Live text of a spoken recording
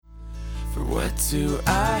For what do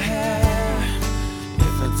I have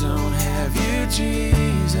if I don't have you,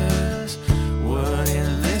 Jesus? What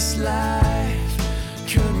in this life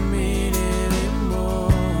could mean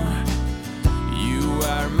anymore? You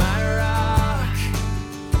are my rock,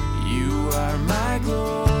 you are my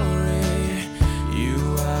glory,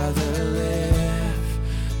 you are the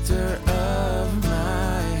lifter of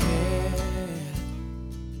my head.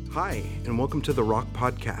 Hi, and welcome to the Rock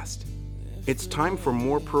Podcast. It's time for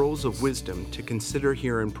more pearls of wisdom to consider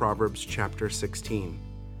here in Proverbs chapter 16.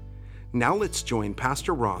 Now let's join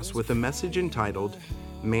Pastor Ross with a message entitled,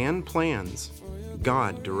 Man Plans,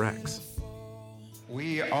 God Directs.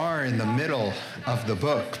 We are in the middle of the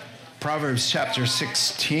book, Proverbs chapter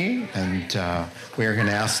 16, and we are going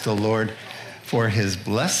to ask the Lord for his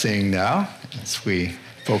blessing now as we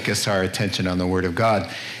focus our attention on the Word of God.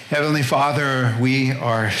 Heavenly Father, we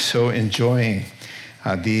are so enjoying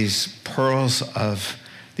these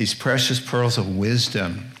precious pearls of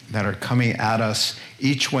wisdom that are coming at us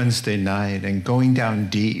each Wednesday night and going down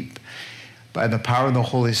deep by the power of the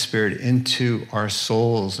Holy Spirit into our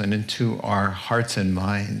souls and into our hearts and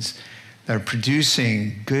minds, that are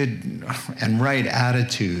producing good and right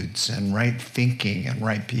attitudes and right thinking and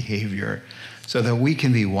right behavior so that we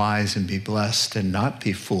can be wise and be blessed and not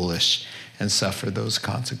be foolish and suffer those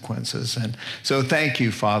consequences. And so thank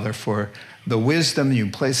you, Father, for the wisdom you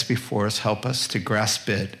place before us. Help us to grasp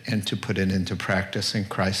it and to put it into practice. In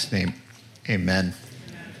Christ's name, amen.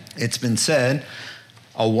 It's been said,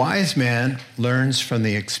 a wise man learns from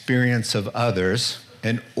the experience of others.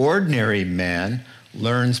 An ordinary man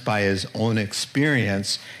learns by his own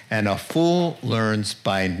experience, and a fool learns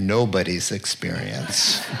by nobody's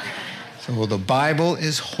experience. So the Bible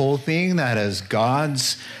is hoping that as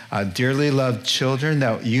God's dearly loved children,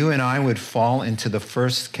 that you and I would fall into the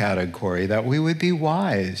first category, that we would be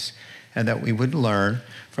wise and that we would learn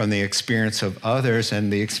from the experience of others.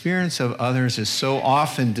 And the experience of others is so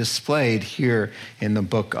often displayed here in the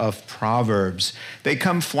book of Proverbs. They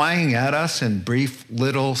come flying at us in brief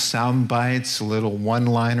little sound bites, little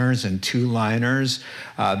one-liners and two-liners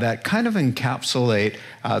that kind of encapsulate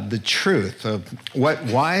the truth of what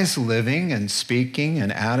wise living and speaking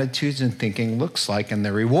and attitudes and thinking looks like, and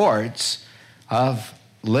the rewards of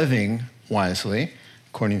living wisely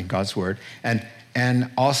according to God's word, and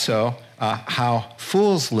also how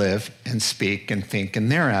fools live and speak and think in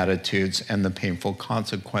their attitudes and the painful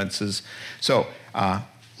consequences. So,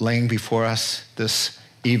 laying before us this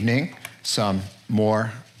evening some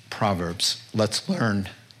more Proverbs. Let's learn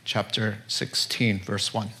chapter 16,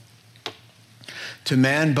 verse 1. To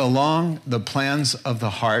man belong the plans of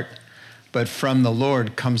the heart, but from the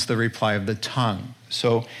Lord comes the reply of the tongue.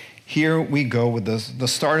 So here we go with the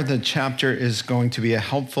start of the chapter is going to be a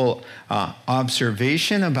helpful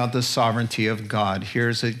observation about the sovereignty of God.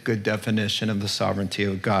 Here's a good definition of the sovereignty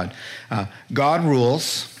of God. God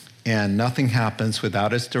rules, and nothing happens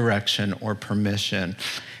without his direction or permission.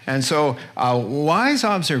 And so wise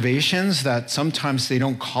observations that sometimes they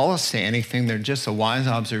don't call us to anything, they're just a wise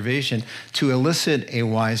observation to elicit a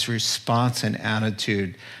wise response and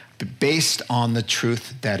attitude based on the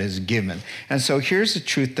truth that is given. And so here's the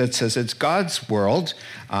truth that says it's God's world.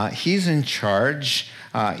 He's in charge.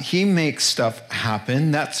 He makes stuff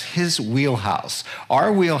happen. That's his wheelhouse.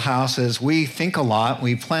 Our wheelhouse is we think a lot,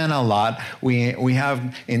 we plan a lot, we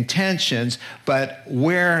have intentions, but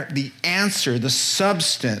where the answer, the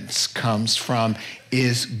substance comes from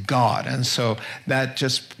is God. And so that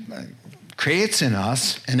just creates in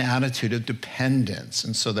us an attitude of dependence,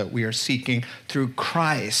 and so that we are seeking through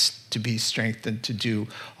Christ to be strengthened to do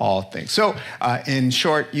all things. So in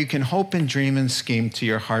short, you can hope and dream and scheme to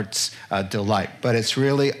your heart's delight, but it's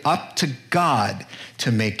really up to God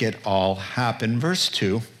to make it all happen. Verse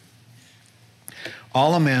 2,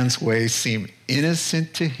 all a man's ways seem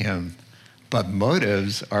innocent to him, but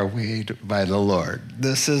motives are weighed by the Lord.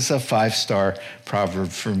 This is a 5-star proverb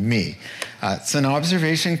for me. It's an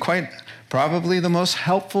observation probably the most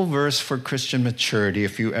helpful verse for Christian maturity.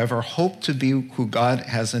 If you ever hope to be who God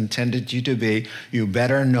has intended you to be, you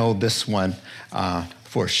better know this one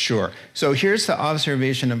for sure. So here's the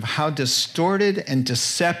observation of how distorted and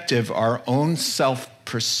deceptive our own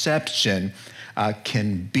self-perception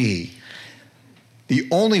can be. The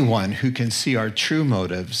only one who can see our true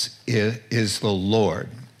motives is the Lord.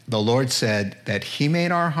 The Lord said that he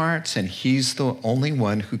made our hearts, and he's the only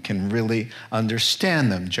one who can really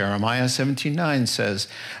understand them. Jeremiah 17:9 says,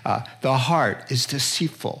 the heart is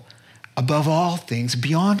deceitful above all things,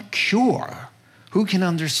 beyond cure. Who can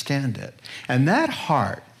understand it? And that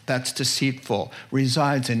heart that's deceitful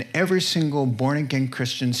resides in every single born-again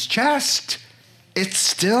Christian's chest. It's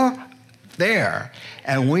still there.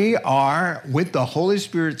 And we are, with the Holy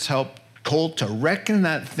Spirit's help, told to reckon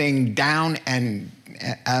that thing down and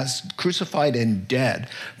as crucified and dead,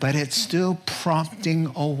 but it's still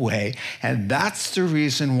prompting away. And that's the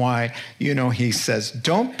reason why, he says,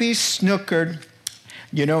 don't be snookered,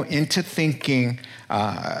 into thinking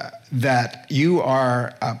that you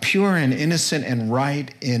are pure and innocent and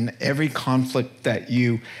right in every conflict that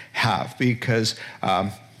you have, because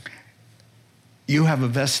you have a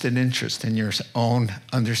vested interest in your own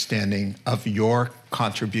understanding of your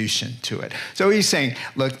contribution to it. So he's saying,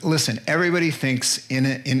 look, listen, everybody thinks in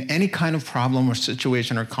any kind of problem or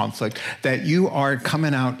situation or conflict that you are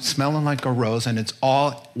coming out smelling like a rose and it's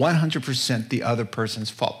all 100% the other person's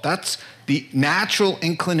fault. That's the natural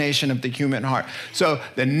inclination of the human heart. So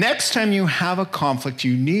the next time you have a conflict,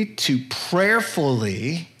 you need to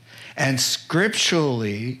prayerfully and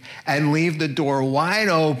scripturally and leave the door wide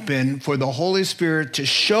open for the Holy Spirit to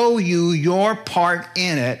show you your part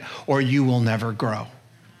in it, or you will never grow.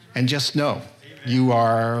 And just know you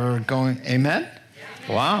are going, amen?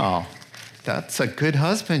 Wow, that's a good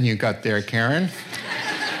husband you got there, Karen.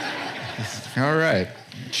 All right.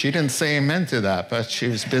 She didn't say amen to that, but she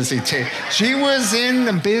was busy. She was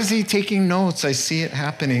busy taking notes. I see it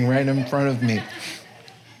happening right in front of me.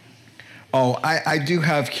 Oh, I do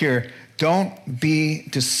have here, don't be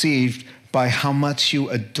deceived by how much you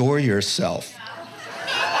adore yourself.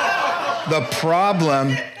 The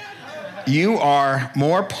problem, you are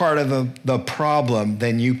more part of the problem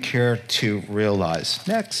than you care to realize.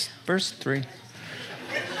 Next, verse 3.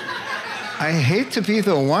 I hate to be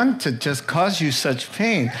the one to just cause you such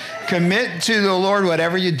pain. Commit to the Lord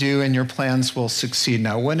whatever you do, and your plans will succeed.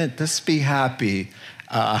 Now, wouldn't this be a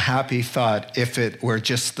happy thought if it were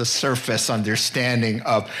just the surface understanding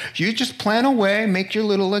of you just plan away, make your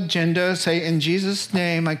little agenda, say, in Jesus'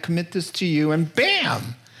 name, I commit this to you, and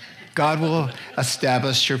bam, God will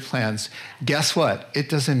establish your plans. Guess what? It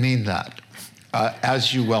doesn't mean that,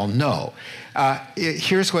 as you well know.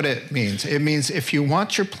 Here's what it means. It means if you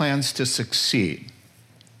want your plans to succeed,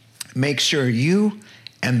 make sure you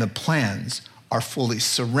and the plans are fully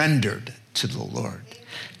surrendered to the Lord.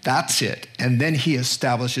 That's it. And then he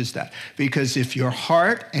establishes that. Because if your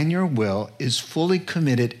heart and your will is fully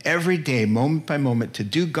committed every day, moment by moment, to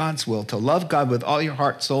do God's will, to love God with all your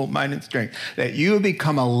heart, soul, mind, and strength, that you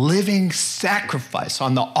become a living sacrifice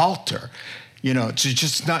on the altar. It's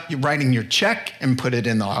just not writing your check and put it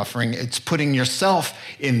in the offering. It's putting yourself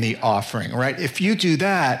in the offering, right? If you do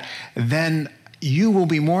that, then you will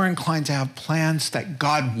be more inclined to have plans that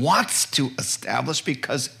God wants to establish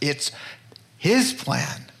because it's his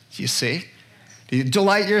plan. You see? You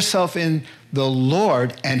delight yourself in the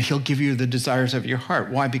Lord, and he'll give you the desires of your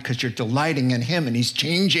heart. Why? Because you're delighting in him, and he's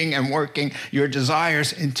changing and working your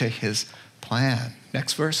desires into his plan.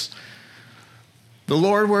 Next verse. The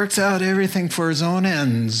Lord works out everything for his own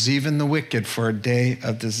ends, even the wicked for a day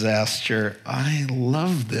of disaster. I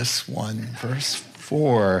love this one. Verse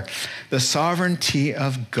 4. The sovereignty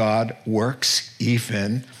of God works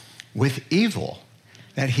even with evil,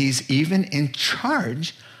 that he's even in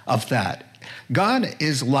charge of that. God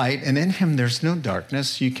is light, and in him there's no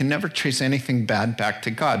darkness. You can never trace anything bad back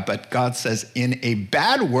to God. But God says, in a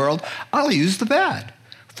bad world, I'll use the bad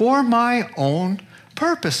for my own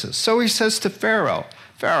purposes. So he says to Pharaoh,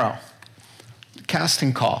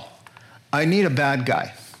 casting call, I need a bad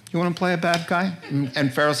guy. You want to play a bad guy?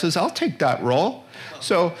 And Pharaoh says, I'll take that role.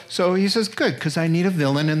 So he says, good, because I need a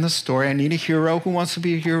villain in the story. I need a hero. Who wants to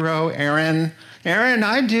be a hero? Aaron,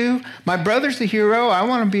 I do. My brother's a hero. I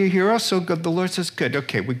want to be a hero. So the Lord says, good.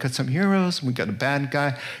 Okay, we got some heroes. We got a bad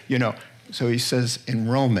guy. So he says in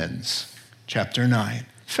Romans chapter 9,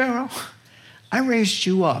 Pharaoh, I raised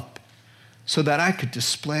you up so that I could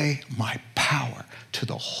display my power to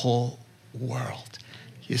the whole world.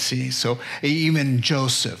 You see, so even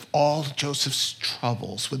Joseph, all Joseph's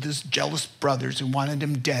troubles with his jealous brothers who wanted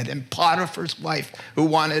him dead, and Potiphar's wife who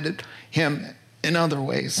wanted him in other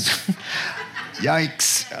ways.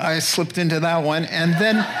 Yikes, I slipped into that one. And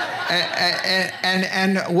then,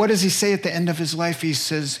 and what does he say at the end of his life? He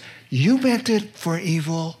says, you meant it for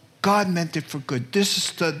evil, God meant it for good. This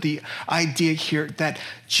is the idea here that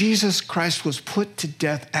Jesus Christ was put to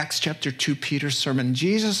death. Acts chapter 2, Peter's sermon.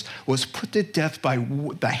 Jesus was put to death by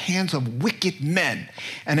the hands of wicked men.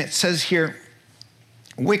 And it says here,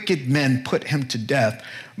 wicked men put him to death,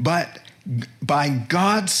 but by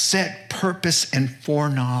God's set purpose and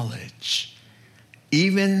foreknowledge,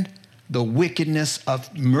 even the wickedness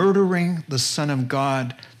of murdering the Son of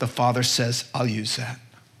God, the Father says, I'll use that.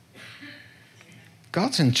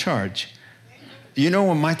 God's in charge. You know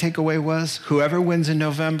what my takeaway was? Whoever wins in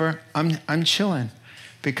November, I'm chilling.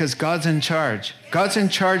 because God's in charge. God's in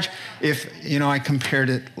charge. If, I compared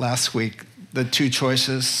it last week, the two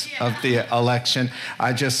choices of the election.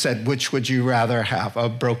 I just said, which would you rather have, a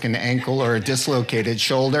broken ankle or a dislocated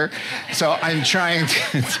shoulder? So I'm trying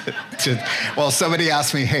well, somebody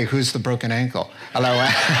asked me, hey, who's the broken ankle? Hello.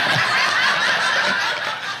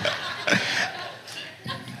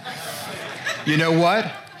 You know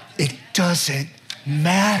what? It doesn't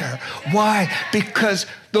matter. Why? Because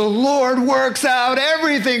the Lord works out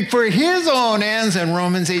everything for his own ends. And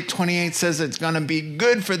Romans 8:28 says it's going to be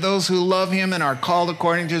good for those who love him and are called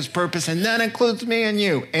according to his purpose. And that includes me and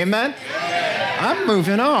you. Amen? I'm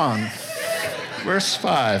moving on. Verse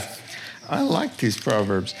 5. I like these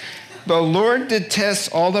Proverbs. The Lord detests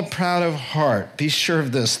all the proud of heart. Be sure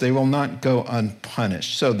of this. They will not go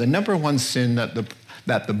unpunished. So the number one sin that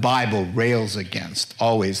the Bible rails against,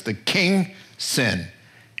 always, the king sin,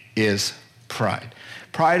 is pride.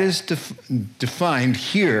 Pride is defined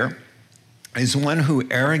here as one who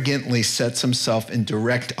arrogantly sets himself in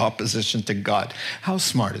direct opposition to God. How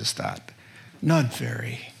smart is that? Not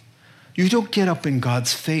very. You don't get up in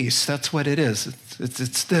God's face. That's what it is.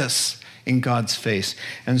 It's this, in God's face.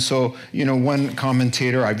 And so, one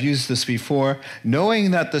commentator, I've used this before,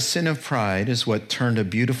 knowing that the sin of pride is what turned a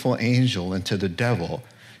beautiful angel into the devil,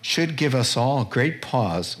 should give us all great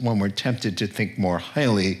pause when we're tempted to think more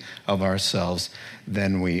highly of ourselves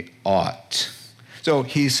than we ought. So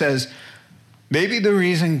he says, maybe the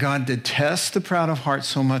reason God detests the proud of heart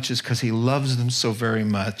so much is because he loves them so very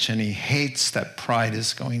much, and he hates that pride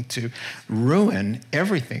is going to ruin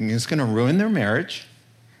everything. It's going to ruin their marriage.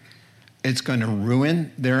 It's going to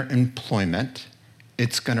ruin their employment.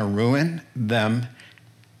 It's going to ruin them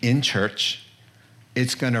in church.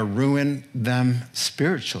 It's going to ruin them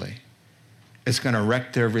spiritually. It's going to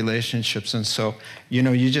wreck their relationships. And so,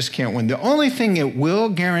 you just can't win. The only thing it will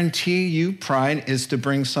guarantee you, pride, is to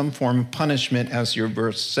bring some form of punishment, as your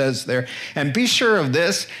verse says there. And be sure of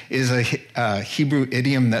this is a Hebrew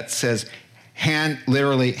idiom that says,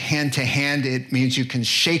 literally hand to hand. It means you can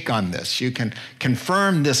shake on this. You can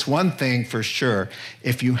confirm this one thing for sure.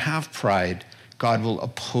 If you have pride, God will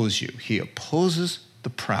oppose you. He opposes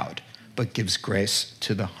the proud, but gives grace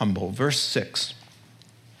to the humble. Verse 6.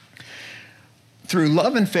 Through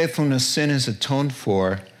love and faithfulness, sin is atoned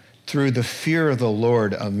for. Through the fear of the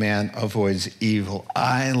Lord, a man avoids evil.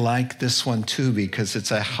 I like this one too, because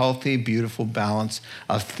it's a healthy, beautiful balance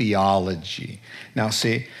of theology. Now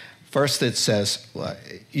see, first it says,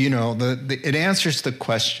 it answers the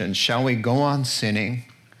question, shall we go on sinning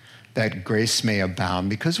that grace may abound?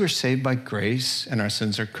 Because we're saved by grace and our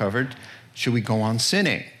sins are covered, should we go on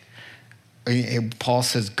sinning? Paul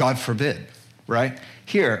says, God forbid, right?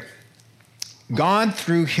 Here, God,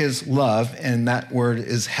 through his love, and that word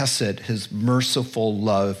is hesed, his merciful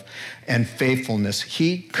love and faithfulness,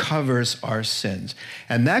 he covers our sins.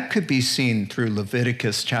 And that could be seen through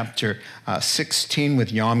Leviticus chapter 16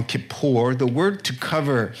 with Yom Kippur. The word to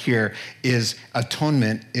cover here is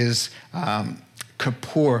atonement, is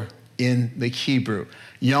Kippur in the Hebrew.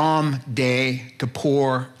 Yom, day,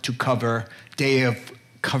 Kippur, to cover, day of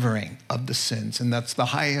covering of the sins. And that's the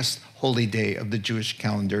highest holy day of the Jewish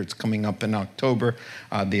calendar. It's coming up in October,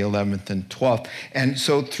 the 11th and 12th. And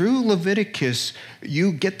so through Leviticus,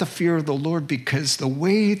 you get the fear of the Lord, because the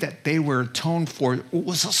way that they were atoned for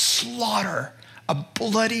was a slaughter, a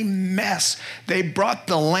bloody mess. They brought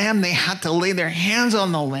the lamb. They had to lay their hands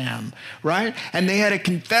on the lamb, right? And they had to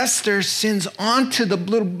confess their sins onto the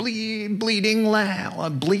little bleating lamb, a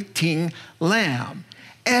bleating lamb.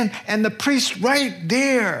 And the priest right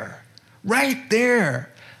there,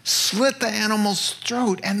 slit the animal's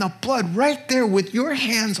throat, and the blood right there with your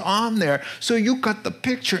hands on there. So you got the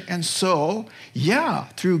picture. And so,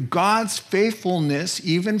 through God's faithfulness,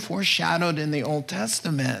 even foreshadowed in the Old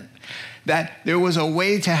Testament, that there was a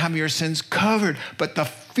way to have your sins covered. But the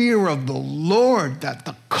fear of the Lord, that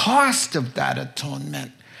the cost of that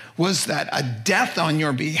atonement was that a death on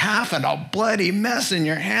your behalf and a bloody mess, and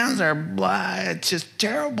your hands are blood. It's just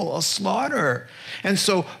terrible, a slaughter. And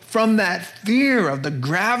so from that fear of the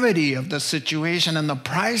gravity of the situation and the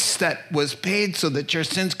price that was paid so that your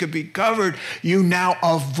sins could be covered, you now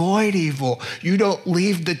avoid evil. You don't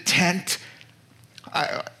leave the tent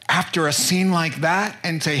after a scene like that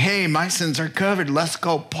and say, hey, my sins are covered, let's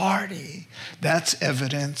go party. That's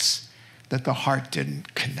evidence that the heart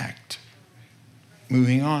didn't connect.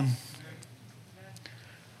 Moving on.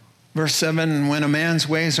 Verse 7, when a man's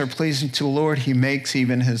ways are pleasing to the Lord, he makes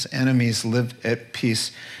even his enemies live at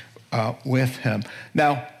peace with him.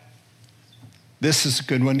 Now, this is a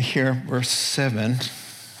good one here, verse 7.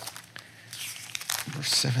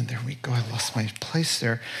 Verse 7, there we go. I lost my place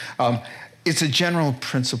there. it's a general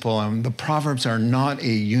principle, and the Proverbs are not a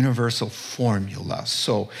universal formula.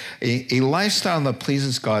 So a lifestyle that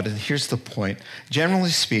pleases God, and here's the point, generally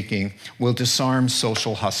speaking, will disarm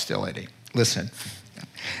social hostility. Listen,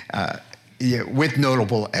 with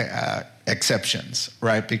notable exceptions,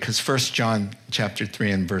 right? Because 1 John chapter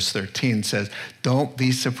 3 and verse 13 says, don't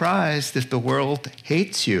be surprised if the world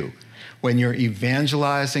hates you. When you're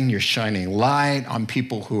evangelizing, you're shining light on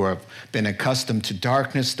people who have been accustomed to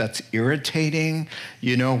darkness. That's irritating.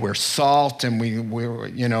 You know, we're salt, and we're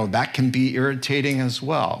you know, that can be irritating as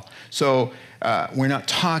well. So we're not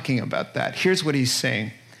talking about that. Here's what he's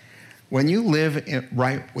saying. When you live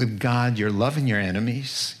right with God, you're loving your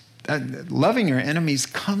enemies. Loving your enemies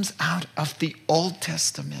comes out of the Old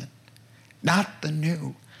Testament, not the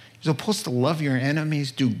New. You're supposed to love your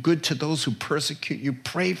enemies, do good to those who persecute you,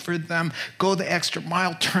 pray for them, go the extra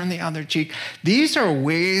mile, turn the other cheek. These are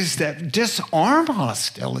ways that disarm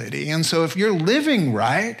hostility. And so if you're living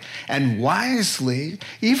right and wisely,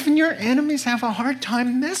 even your enemies have a hard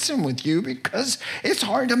time messing with you, because it's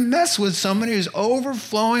hard to mess with somebody who's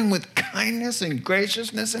overflowing with kindness and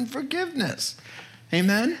graciousness and forgiveness.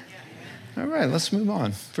 Amen? All right, let's move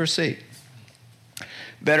on. Verse 8.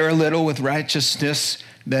 Better a little with righteousness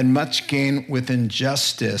than much gain with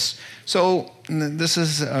injustice. So this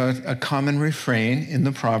is a common refrain in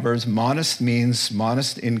the Proverbs. Modest means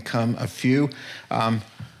modest income, a few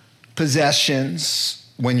possessions.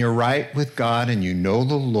 When you're right with God and you know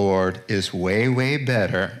the Lord, is way, way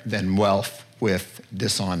better than wealth with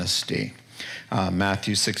dishonesty.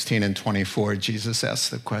 Matthew 16 and 24, Jesus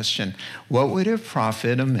asked the question, what would it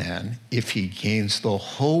profit a man if he gains the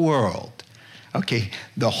whole world? Okay,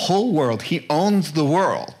 the whole world. He owns the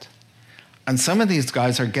world. And some of these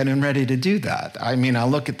guys are getting ready to do that. I mean, I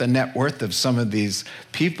look at the net worth of some of these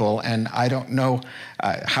people, and I don't know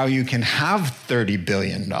how you can have $30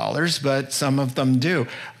 billion, but some of them do.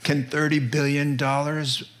 Can $30 billion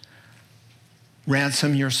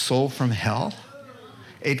ransom your soul from hell?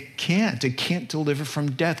 It can't. It can't deliver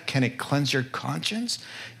from death. Can it cleanse your conscience?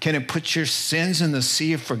 Can it put your sins in the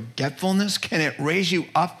sea of forgetfulness? Can it raise you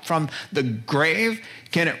up from the grave?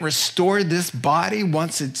 Can it restore this body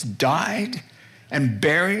once it's died and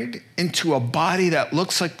buried into a body that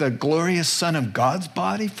looks like the glorious Son of God's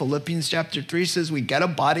body? Philippians chapter 3 says we get a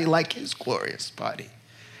body like his glorious body.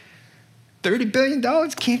 $30 billion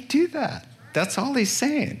can't do that. That's all he's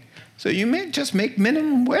saying. So you may just make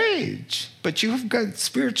minimum wage, but you have got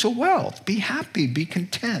spiritual wealth. Be happy, be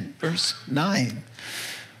content. Verse 9.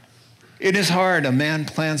 It is hard. A man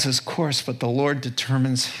plans his course, but the Lord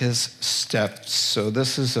determines his steps. So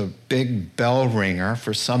this is a big bell ringer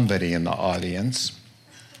for somebody in the audience.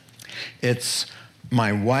 It's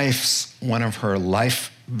my wife's, one of her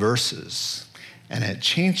life verses, and it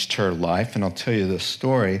changed her life, and I'll tell you the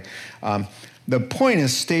story. The point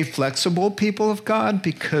is, stay flexible, people of God,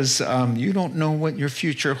 because you don't know what your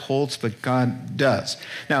future holds, but God does.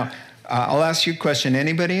 Now, I'll ask you a question.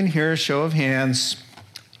 Anybody in here, show of hands,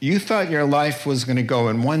 you thought your life was going to go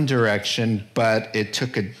in one direction, but it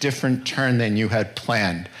took a different turn than you had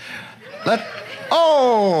planned.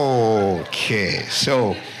 Okay,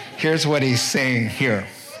 so here's what he's saying here.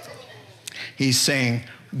 He's saying,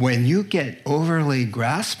 when you get overly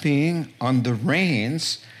grasping on the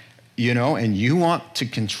reins, you know, and you want to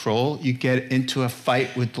control, you get into a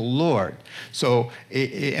fight with the Lord. So,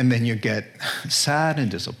 and then you get sad and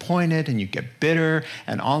disappointed and you get bitter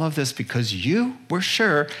and all of this because you were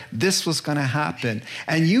sure this was going to happen.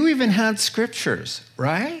 And you even had scriptures,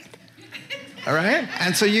 right? All right?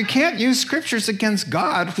 And so you can't use scriptures against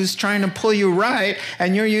God who's trying to pull you right,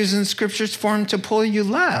 and you're using scriptures for him to pull you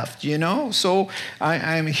left, you know? So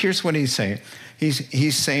here's what he's saying.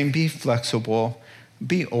 He's saying be flexible,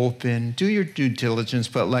 be open, do your due diligence,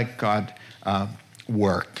 but let God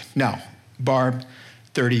work. Now, Barb,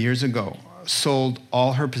 30 years ago, sold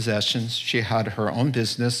all her possessions. She had her own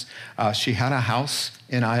business. She had a house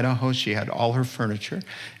in Idaho. She had all her furniture.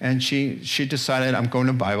 And she decided, I'm going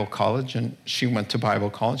to Bible college. And she went to Bible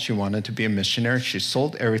college. She wanted to be a missionary. She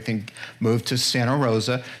sold everything, moved to Santa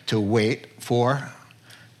Rosa to wait for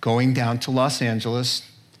going down to Los Angeles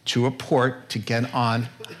to a port to get on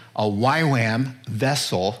a YWAM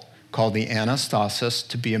vessel called the Anastasis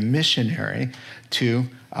to be a missionary to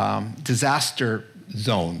disaster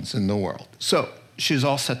zones in the world. So she's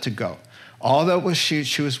all set to go. All that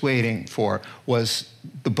she was waiting for was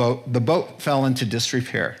the boat. The boat fell into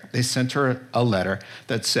disrepair. They sent her a letter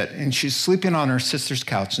that said, and she's sleeping on her sister's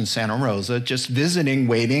couch in Santa Rosa, just visiting,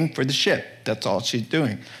 waiting for the ship. That's all she's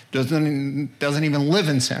doing. Doesn't even live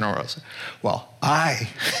in Santa Rosa. Well, I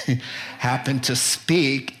happened to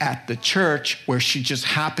speak at the church where she just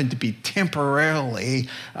happened to be temporarily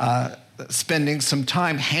spending some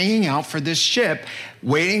time hanging out for this ship,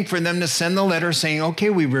 waiting for them to send the letter saying,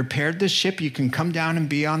 okay, we repaired the ship. You can come down and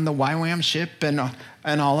be on the YWAM ship and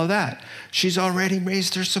all of that. She's already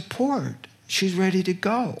raised her support. She's ready to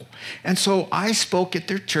go. And so I spoke at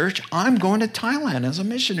their church. I'm going to Thailand as a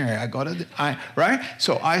missionary. Right?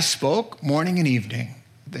 So I spoke morning and evening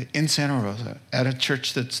in Santa Rosa at a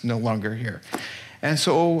church that's no longer here. And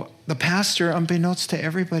so the pastor, unbeknownst to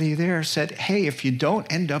everybody there, said, hey, if you don't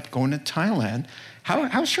end up going to Thailand,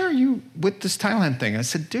 how sure are you with this Thailand thing? I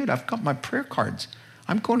said, dude, I've got my prayer cards.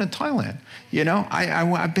 I'm going to Thailand. You know,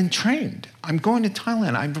 I've been trained. I'm going to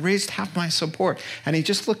Thailand. I've raised half my support. And he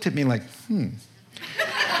just looked at me like, And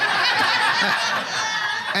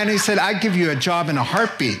he said, I'd give you a job in a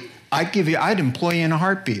heartbeat. I'd employ you in a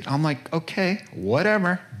heartbeat. I'm like, okay,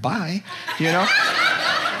 whatever, bye, you know?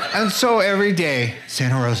 And so every day,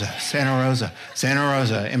 Santa Rosa, Santa Rosa, Santa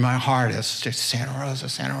Rosa. In my heart, it's just Santa Rosa,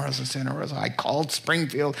 Santa Rosa, Santa Rosa. I called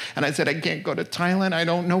Springfield and I said, I can't go to Thailand. I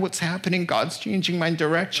don't know what's happening. God's changing my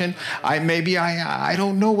direction. I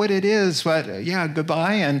don't know what it is, but yeah,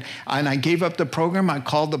 goodbye. And I gave up the program. I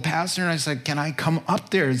called the pastor and I said, can I come up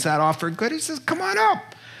there? Is that offer good? He says, come on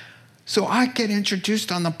up. So I get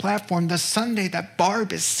introduced on the platform the Sunday that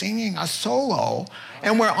Barb is singing a solo,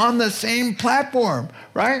 and we're on the same platform,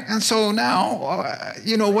 right? And so now,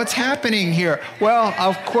 what's happening here? Well,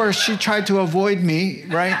 of course, she tried to avoid me,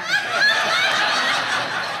 right?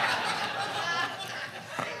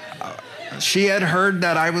 She had heard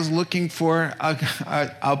that I was looking for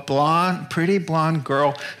a pretty blonde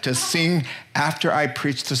girl to sing after I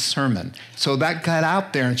preached a sermon. So that got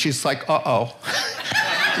out there, and she's like, uh-oh.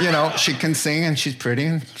 She can sing, and she's pretty,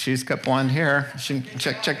 and she's got blonde hair. She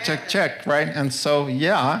check, right? And so,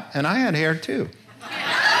 yeah, and I had hair, too.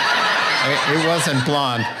 It wasn't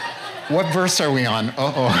blonde. What verse are we on?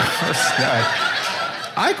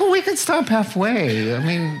 We can stop halfway. I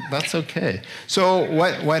mean, that's okay. So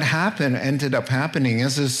what ended up happening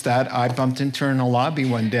is that I bumped into her in a lobby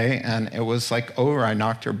one day, and it was like over. I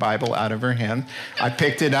knocked her Bible out of her hand. I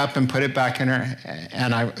picked it up and put it back in her,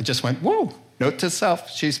 and I just went, whoa. Note to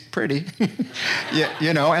self, she's pretty.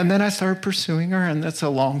 And then I started pursuing her, and that's a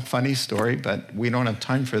long, funny story, but we don't have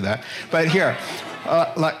time for that. But here,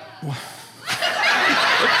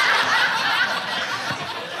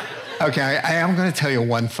 okay, I am going to tell you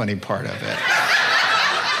one funny part of it.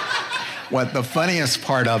 What the funniest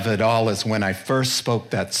part of it all is when I first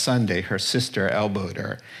spoke that Sunday, her sister elbowed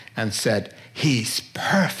her and said, he's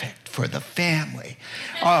perfect for the family.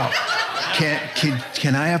 Oh,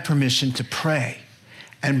 can I have permission to pray?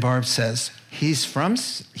 And Barb says, he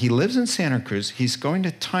lives in Santa Cruz. He's going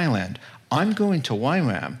to Thailand. I'm going to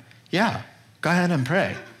YWAM. Yeah, go ahead and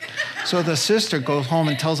pray. So the sister goes home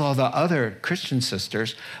and tells all the other Christian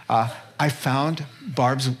sisters, I found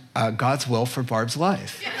God's will for Barb's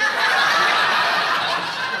life.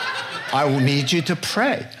 I will need you to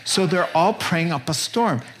pray. So they're all praying up a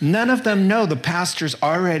storm. None of them know the pastor's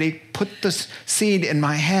already put this seed in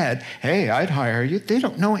my head. Hey, I'd hire you. They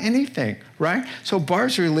don't know anything, right? So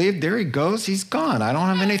Barb's relieved. There he goes. He's gone. I don't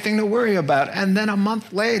have anything to worry about. And then a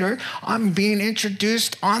month later, I'm being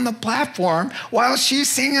introduced on the platform while she's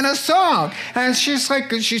singing a song. And she's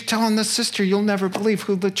telling the sister, you'll never believe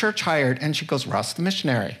who the church hired. And she goes, Ross the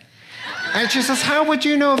missionary. And she says, how would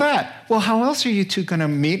you know that? Well, how else are you two going to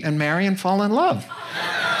meet and marry and fall in love?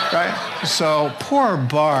 Right? So poor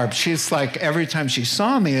Barb, she's like, every time she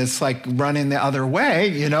saw me, it's like running the other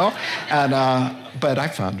way, And but I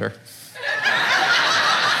found her.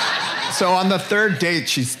 So on the third date,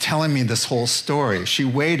 she's telling me this whole story. She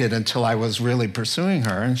waited until I was really pursuing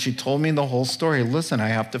her, and she told me the whole story. Listen, I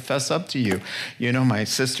have to fess up to you. My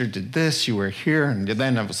sister did this, you were here, and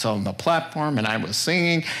then I was on the platform, and I was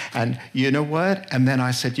singing, and you know what? And then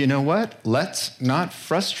I said, you know what? Let's not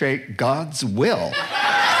frustrate God's will.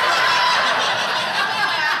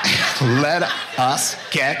 Let us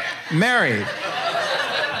get married.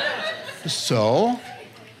 So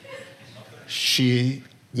she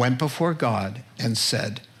went before God and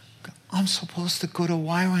said, I'm supposed to go to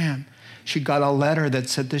YWAM. She got a letter that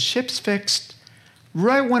said, the ship's fixed.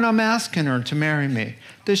 Right when I'm asking her to marry me.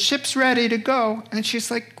 The ship's ready to go. And she's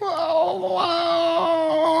like, whoa.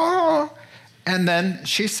 And then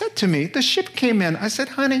she said to me, the ship came in. I said,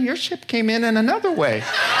 honey, your ship came in another way.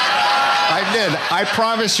 I did. I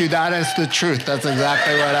promise you that is the truth. That's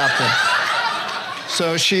exactly what happened.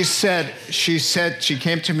 So she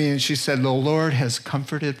came to me and she said, the Lord has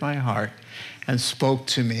comforted my heart and spoke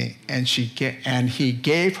to me. And he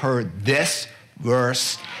gave her this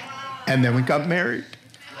verse, and then we got married.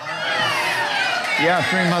 Yeah,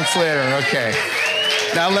 3 months later, okay.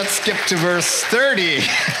 Now let's skip to verse 30.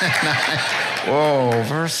 Whoa,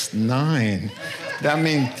 verse 9. That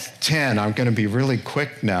means 10. I'm going to be really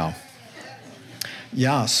quick now.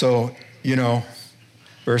 Yeah, so,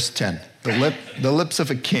 verse 10. The lips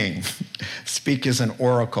of a king speak as an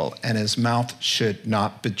oracle, and his mouth should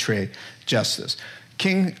not betray justice.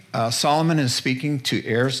 King Solomon is speaking to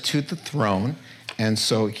heirs to the throne, and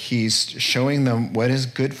so he's showing them what is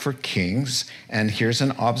good for kings. And here's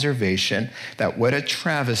an observation that what a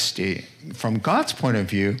travesty. From God's point of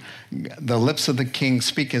view, the lips of the king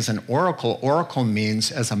speak as an oracle. Oracle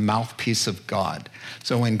means as a mouthpiece of God.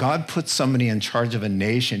 So when God puts somebody in charge of a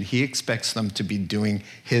nation, he expects them to be doing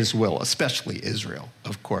his will, especially Israel,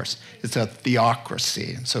 of course. It's a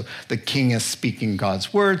theocracy. And so the king is speaking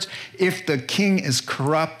God's words. If the king is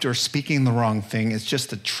corrupt or speaking the wrong thing, it's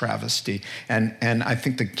just a travesty. And I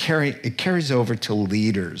think it carries over to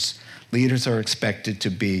leaders. Leaders are expected to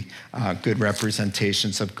be good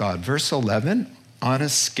representations of God. Verse 11,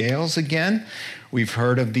 honest scales again. We've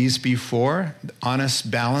heard of these before.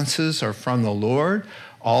 Honest balances are from the Lord.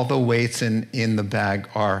 All the weights in the bag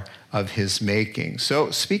are of his making.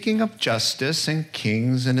 So speaking of justice and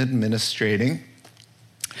kings and administrating,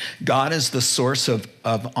 God is the source of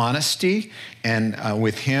honesty, and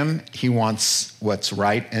with him, he wants what's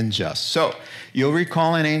right and just. So you'll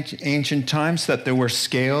recall in ancient times that there were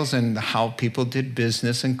scales in how people did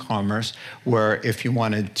business and commerce, where if you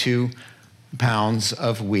wanted 2 pounds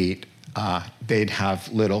of wheat, they'd have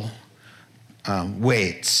little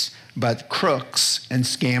weights. But crooks and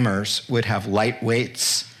scammers would have light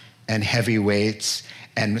weights and heavy weights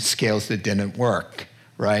and scales that didn't work.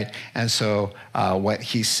 Right? And so what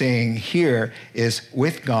he's saying here is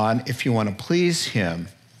with God, if you want to please him,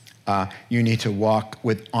 you need to walk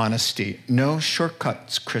with honesty. No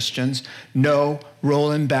shortcuts, Christians. No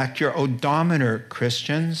rolling back your odometer,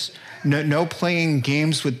 Christians. No playing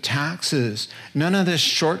games with taxes. None of this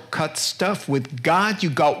shortcut stuff. With God, you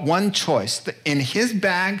got one choice. In his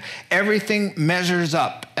bag, everything measures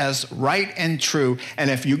up as right and true. And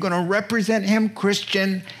if you're going to represent him,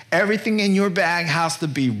 Christian, everything in your bag has to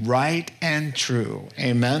be right and true.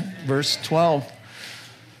 Amen. Verse 12.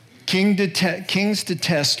 Kings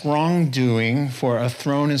detest wrongdoing, for a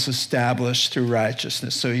throne is established through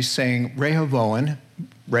righteousness. So he's saying Rehoboam,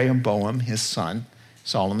 his son,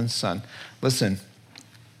 Solomon's son. Listen,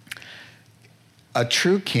 a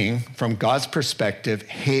true king, from God's perspective,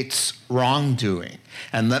 hates wrongdoing.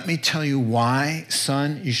 And let me tell you why,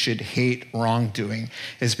 son, you should hate wrongdoing,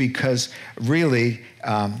 is because really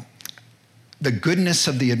the goodness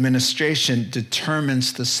of the administration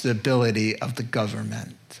determines the stability of the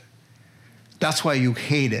government. That's why you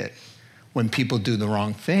hate it when people do the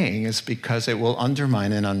wrong thing, is because it will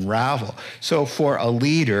undermine and unravel. So for a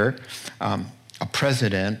leader, a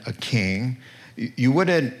president, a king, you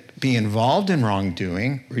wouldn't be involved in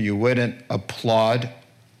wrongdoing, or you wouldn't applaud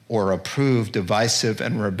or approve divisive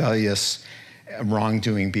and rebellious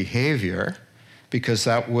wrongdoing behavior, because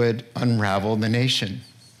that would unravel the nation.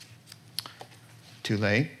 Too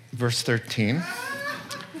late. Verse 13.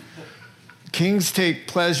 Kings take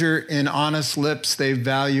pleasure in honest lips. They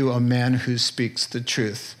value a man who speaks the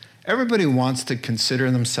truth. Everybody wants to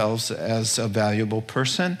consider themselves as a valuable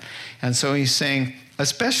person. And so he's saying,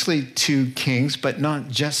 especially to kings, but not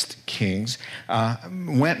just kings,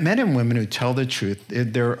 men and women who tell the truth,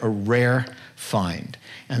 they're a rare find.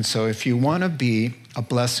 And so if you want to be a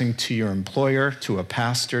blessing to your employer, to a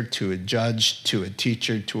pastor, to a judge, to a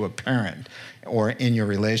teacher, to a parent, or in your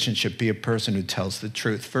relationship, be a person who tells the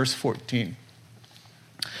truth. Verse 14.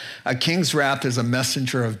 A king's wrath is a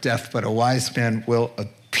messenger of death, but a wise man will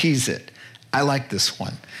appease it. I like this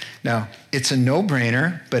one. Now, it's a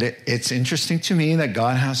no-brainer, but it's interesting to me that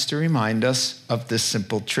God has to remind us of this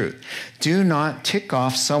simple truth. Do not tick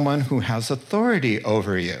off someone who has authority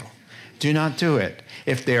over you. Do not do it.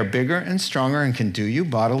 If they are bigger and stronger and can do you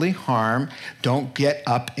bodily harm, don't get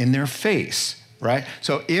up in their face. Right?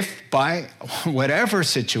 So if by whatever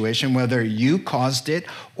situation, whether you caused it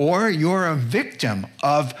or you're a victim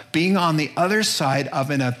of being on the other side of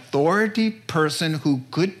an authority person who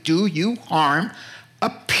could do you harm,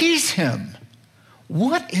 appease him.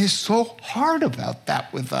 What is so hard about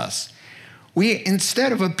that with us? We,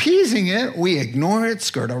 instead of appeasing it, we ignore it,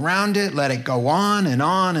 skirt around it, let it go on and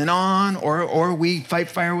on and on, or we fight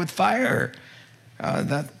fire with fire.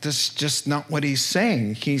 That's just not what he's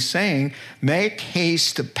saying. He's saying, make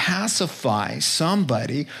haste to pacify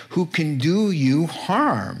somebody who can do you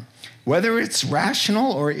harm, whether it's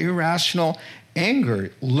rational or irrational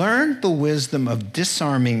anger. Learn the wisdom of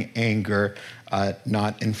disarming anger,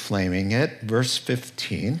 not inflaming it. Verse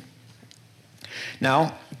 15.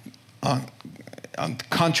 Now,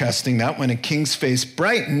 contrasting that, when a king's face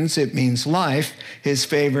brightens, it means life. His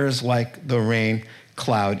favor is like the rain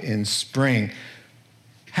cloud in spring.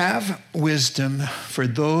 Have wisdom for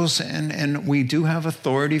those, and we do have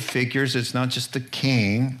authority figures. It's not just the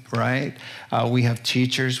king, right? We have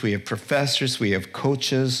teachers, we have professors, we have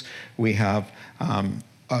coaches, we have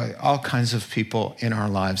all kinds of people in our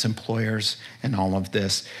lives, employers, and all of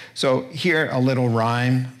this. So here, a little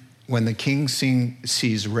rhyme. When the king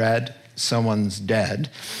sees red, someone's dead.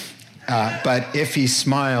 But if he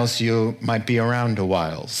smiles, you might be around a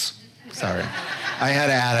while. Sorry. I had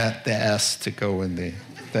to add the S to go with the...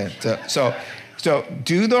 So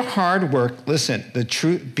do the hard work. Listen,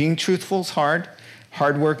 being truthful is hard.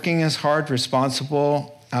 Hardworking is hard.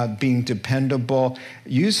 Responsible, being dependable.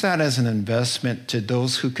 Use that as an investment to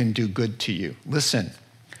those who can do good to you. Listen,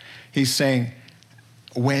 he's saying,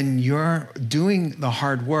 when you're doing the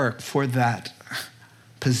hard work for that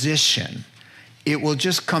position, it will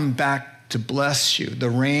just come back to bless you. The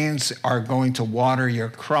rains are going to water your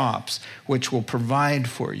crops, which will provide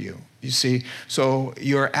for you. You see, so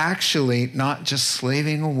you're actually not just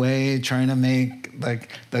slaving away trying to make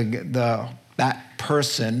that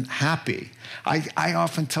person happy. I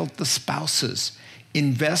often tell the spouses,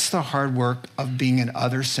 invest the hard work of being an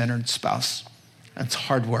other-centered spouse. That's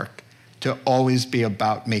hard work to always be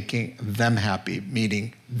about making them happy,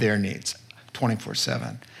 meeting their needs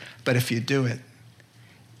 24/7. But if you do it,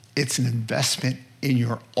 it's an investment in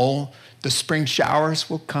your own. The spring showers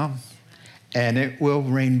will come. And it will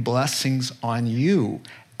rain blessings on you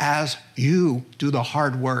as you do the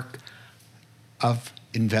hard work of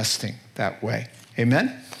investing that way.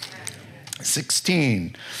 Amen?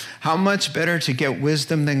 16. How much better to get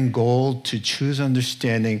wisdom than gold, to choose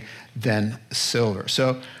understanding than silver.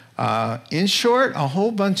 So, in short, a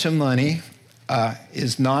whole bunch of money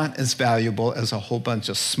is not as valuable as a whole bunch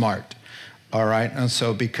of smart. All right? And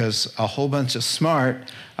so because a whole bunch of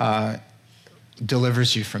smart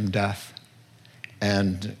delivers you from death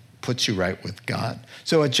and puts you right with God.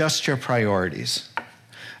 So adjust your priorities.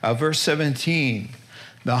 Verse 17,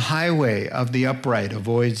 the highway of the upright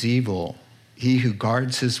avoids evil. He who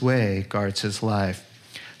guards his way guards his life.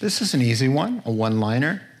 This is an easy one, a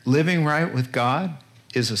one-liner. Living right with God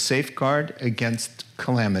is a safeguard against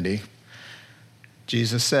calamity.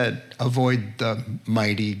 Jesus said, avoid the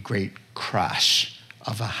mighty great crash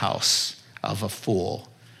of a house, of a fool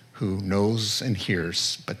who knows and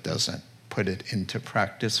hears but doesn't put it into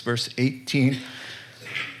practice. Verse 18,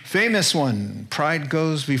 famous one, pride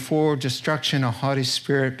goes before destruction, a haughty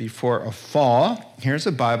spirit before a fall. Here's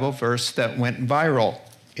a Bible verse that went viral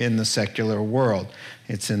in the secular world.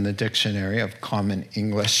 It's in the Dictionary of Common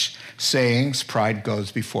English Sayings, pride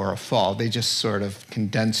goes before a fall. They just sort of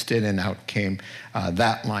condensed it, and out came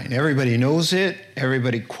that line. Everybody knows it,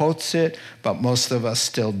 everybody quotes it, but most of us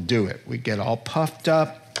still do it. We get all puffed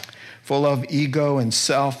up, full of ego and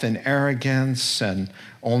self and arrogance, and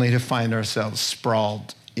only to find ourselves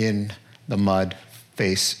sprawled in the mud,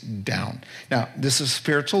 face down. Now, this is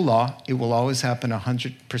spiritual law. It will always happen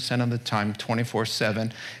 100% of the time,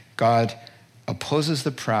 24/7. God opposes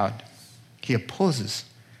the proud. He opposes.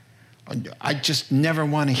 I just never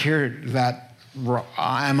want to hear that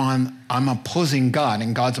I'm opposing God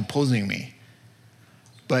and God's opposing me.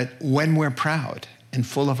 But when we're proud and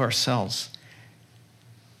full of ourselves,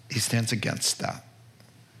 he stands against that.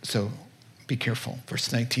 So be careful.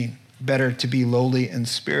 Verse 19, better to be lowly in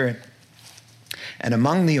spirit and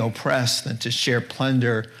among the oppressed than to share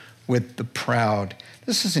plunder with the proud.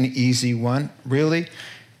 This is an easy one, really.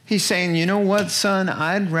 He's saying, you know what, son?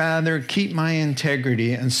 I'd rather keep my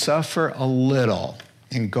integrity and suffer a little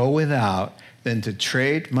and go without than to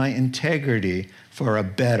trade my integrity for a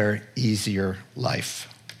better, easier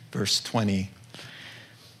life. Verse 20.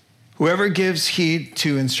 Whoever gives heed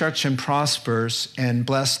to instruction prospers, and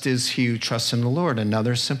blessed is he who trusts in the Lord.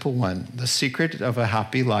 Another simple one. The secret of a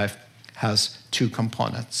happy life has two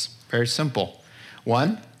components. Very simple.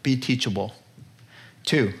 One, be teachable.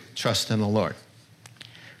 Two, trust in the Lord.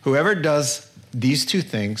 Whoever does these two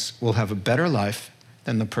things will have a better life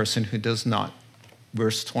than the person who does not.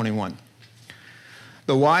 Verse 21.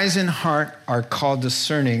 The wise in heart are called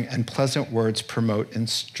discerning, and pleasant words promote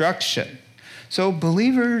instruction. So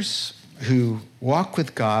believers who walk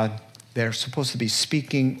with God, they're supposed to be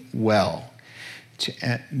speaking well,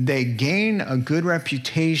 They gain a good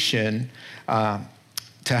reputation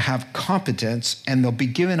to have competence, and they'll be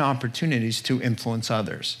given opportunities to influence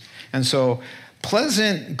others. And so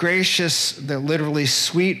pleasant, gracious, the literally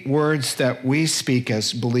sweet words that we speak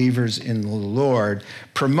as believers in the Lord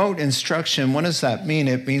promote instruction. What does that mean?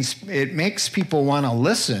 It means it makes people want to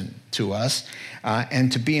listen to us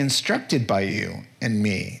and to be instructed by you and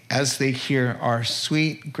me as they hear our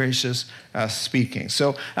sweet, gracious speaking.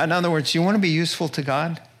 So in other words, you want to be useful to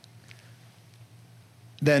God?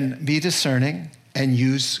 Then be discerning and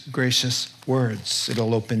use gracious words.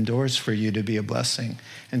 It'll open doors for you to be a blessing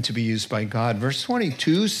and to be used by God. Verse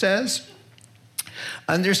 22 says,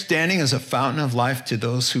 understanding is a fountain of life to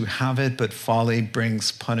those who have it, but folly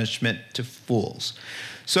brings punishment to fools.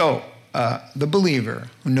 So the believer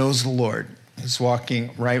who knows the Lord, is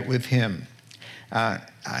walking right with him,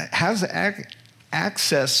 has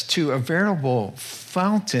access to a veritable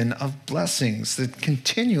fountain of blessings that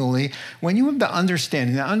continually, when you have the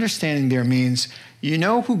understanding there means you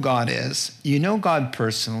know who God is, you know God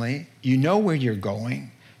personally, you know where you're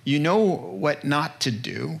going, you know what not to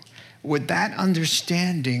do. With that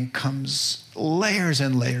understanding comes layers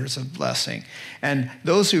and layers of blessing. And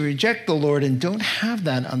those who reject the Lord and don't have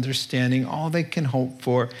that understanding, all they can hope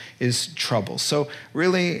for is trouble. So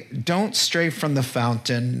really, don't stray from the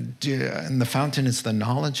fountain. And the fountain is the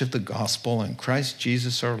knowledge of the gospel and Christ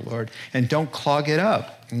Jesus our Lord. And don't clog it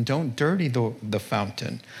up. And don't dirty the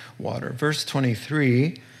fountain water. Verse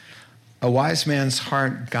 23, a wise man's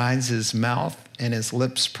heart guides his mouth, and his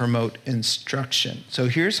lips promote instruction. So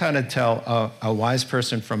here's how to tell a wise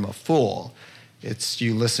person from a fool. It's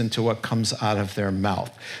you listen to what comes out of their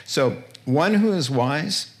mouth. So one who is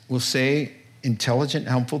wise will say intelligent,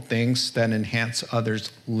 helpful things that enhance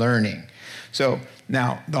others' learning. So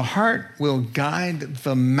now the heart will guide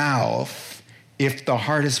the mouth if the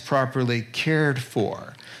heart is properly cared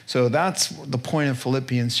for. So that's the point of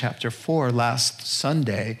Philippians chapter 4 last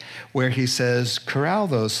Sunday, where he says, corral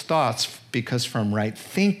those thoughts because from right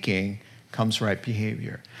thinking comes right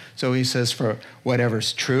behavior. So he says, for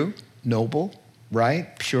whatever's true, noble,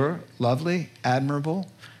 right, pure, lovely, admirable,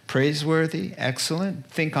 praiseworthy, excellent,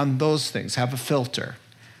 think on those things. Have a filter,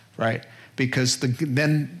 right? Because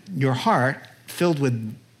then your heart, filled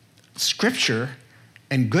with scripture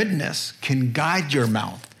and goodness, can guide your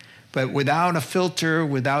mouth. But without a filter,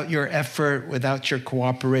 without your effort, without your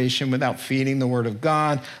cooperation, without feeding the Word of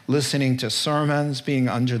God, listening to sermons, being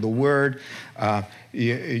under the Word,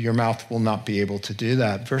 your mouth will not be able to do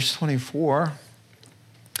that. Verse 24,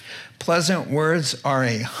 pleasant words are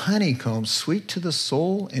a honeycomb, sweet to the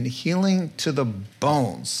soul and healing to the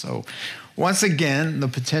bones. So once again, the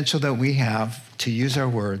potential that we have to use our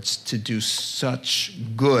words to do such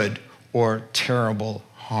good or terrible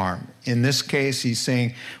harm. In this case, he's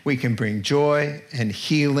saying we can bring joy and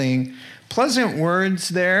healing. Pleasant words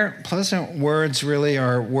there. Pleasant words really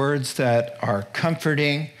are words that are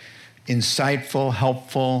comforting, insightful,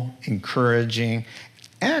 helpful, encouraging,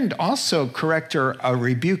 and also correct or a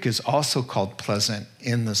rebuke is also called pleasant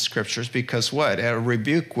in the scriptures because what? A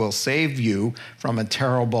rebuke will save you from a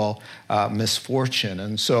terrible misfortune.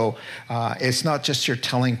 And so it's not just you're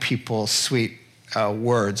telling people sweet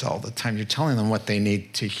words all the time. You're telling them what they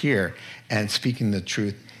need to hear and speaking the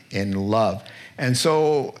truth in love. And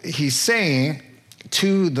so he's saying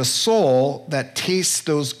to the soul that tastes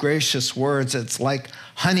those gracious words, it's like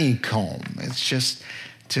honeycomb. It's just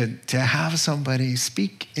to have somebody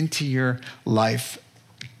speak into your life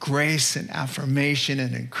grace and affirmation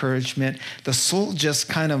and encouragement. The soul just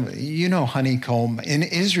kind of, honeycomb. In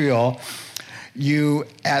Israel, you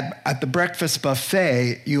at the breakfast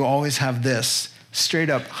buffet, you always have this straight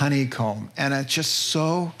up honeycomb, and it's just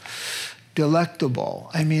so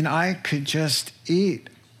delectable. I mean, I could just eat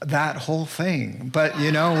that whole thing. But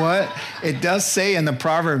you know what? It does say in the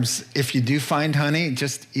Proverbs, if you do find honey,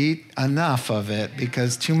 just eat enough of it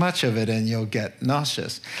because too much of it and you'll get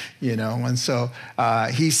nauseous, And so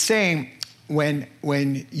he's saying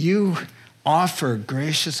when you offer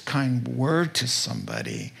gracious, kind word to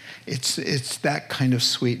somebody, it's that kind of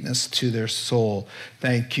sweetness to their soul.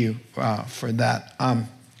 Thank you for that.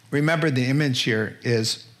 Remember, the image here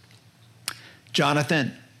is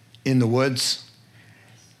Jonathan in the woods.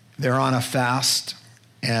 They're on a fast,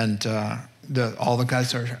 and all the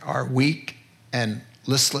guys are weak and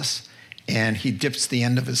listless, and he dips the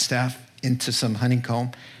end of his staff into some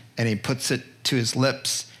honeycomb, and he puts it to his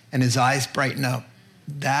lips, and his eyes brighten up.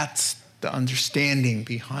 That's the understanding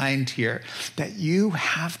behind here, that you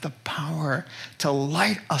have the power to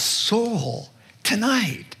light a soul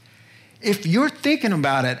tonight. If you're thinking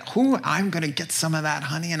about it, I'm going to get some of that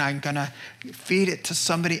honey and I'm going to feed it to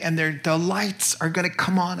somebody, and the lights are going to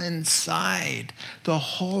come on inside. The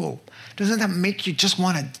hope. Doesn't that make you just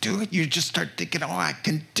want to do it? You just start thinking, I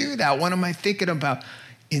can do that. What am I thinking about?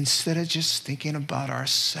 Instead of just thinking about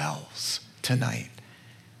ourselves tonight.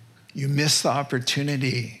 You miss the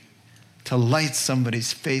opportunity to light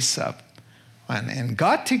somebody's face up. And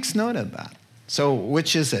God takes note of that. So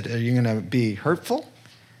which is it? Are you going to be hurtful?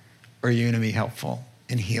 Or are you going to be helpful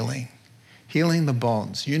in healing? Healing the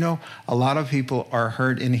bones. You know, a lot of people are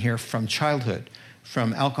hurt in here from childhood,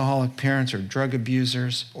 from alcoholic parents or drug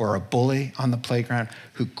abusers or a bully on the playground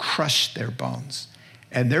who crushed their bones.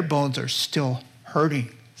 And their bones are still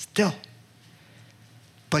hurting, still.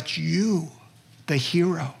 But you, the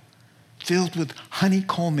hero, filled with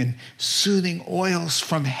honeycomb and soothing oils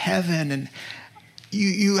from heaven, and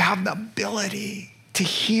you have the ability to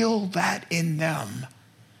heal that in them.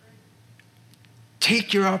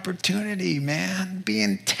 Take your opportunity, man. Be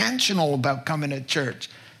intentional about coming to church.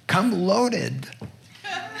 Come loaded.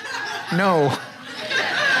 No.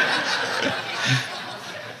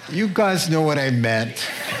 You guys know what I meant.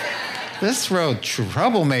 This row,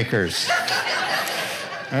 troublemakers.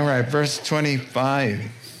 All right, verse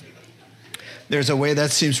 25. There's a way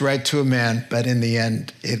that seems right to a man, but in the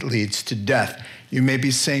end, it leads to death. You may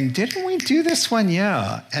be saying, didn't we do this one?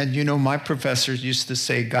 Yeah. And you know, my professors used to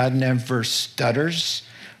say, God never stutters,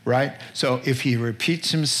 right? So if he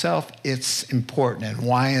repeats himself, it's important. And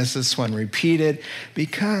why is this one repeated?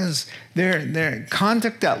 Because their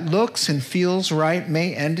conduct that looks and feels right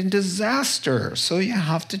may end in disaster. So you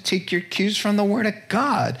have to take your cues from the word of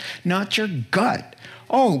God, not your gut.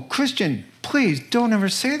 Oh, Christian, please don't ever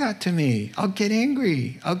say that to me. I'll get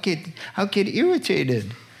angry. I'll get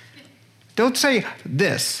irritated. Don't say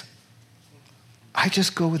this. I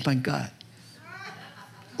just go with my gut.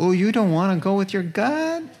 Oh, you don't want to go with your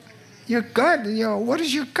gut? Your gut, what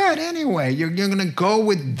is your gut anyway? You're going to go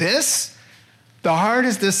with this? The heart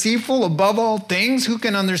is deceitful above all things. Who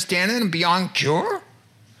can understand it and beyond cure?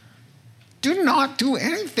 Do not do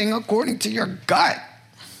anything according to your gut.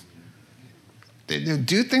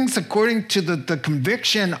 Do things according to the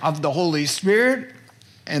conviction of the Holy Spirit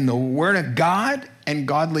and the Word of God and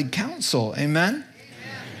godly counsel. Amen?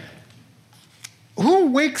 Who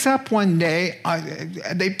wakes up one day,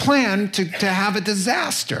 they plan to have a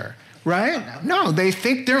disaster, right? No, they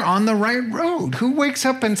think they're on the right road. Who wakes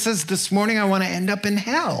up and says, this morning I want to end up in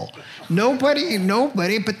hell? Nobody,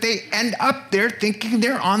 but they end up there thinking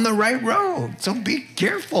they're on the right road. So be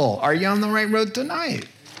careful. Are you on the right road tonight?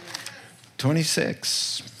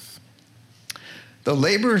 26. The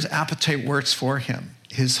laborer's appetite works for him.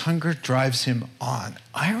 His hunger drives him on.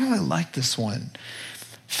 I really like this one.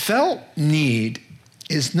 Felt need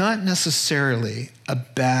is not necessarily a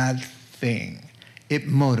bad thing. It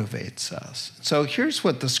motivates us. So here's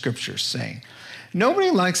what the scripture's saying.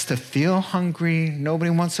 Nobody likes to feel hungry.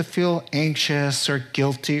 Nobody wants to feel anxious or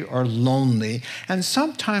guilty or lonely. And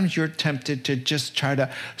sometimes you're tempted to just try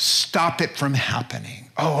to stop it from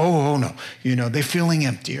happening. Oh, no. They're feeling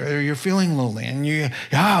empty or you're feeling lonely. And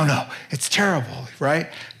oh, no, it's terrible, right?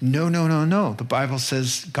 No. The Bible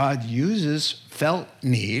says God uses felt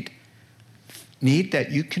need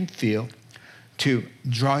that you can feel to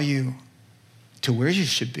draw you to where you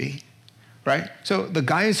should be, right? So the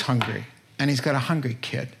guy is hungry. And he's got a hungry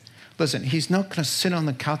kid. Listen, he's not going to sit on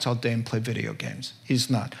the couch all day and play video games. He's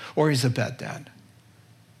not. Or he's a bad dad,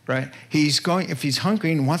 right? If he's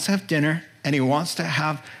hungry and wants to have dinner and he wants to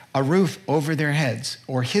have a roof over their heads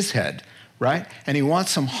or his head, right? And he wants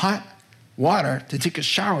some hot water to take a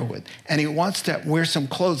shower with. And he wants to wear some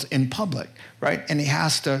clothes in public, right? And he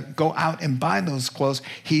has to go out and buy those clothes.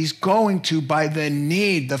 He's going to, by the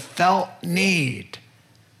felt need,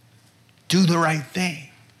 do the right thing.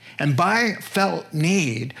 And by felt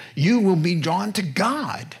need, you will be drawn to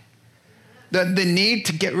God. The need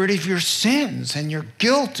to get rid of your sins and your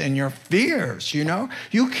guilt and your fears,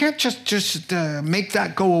 You can't just make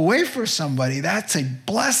that go away for somebody. That's a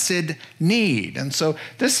blessed need. And so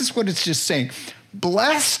this is what it's just saying.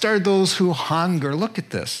 Blessed are those who hunger. Look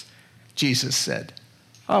at this, Jesus said.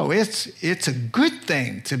 Oh, it's a good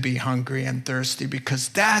thing to be hungry and thirsty because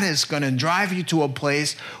that is going to drive you to a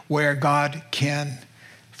place where God can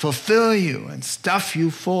fulfill you and stuff you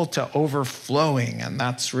full to overflowing. And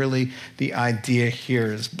that's really the idea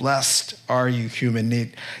here is blessed are you human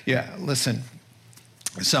need. Yeah, listen,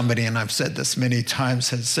 somebody, and I've said this many times,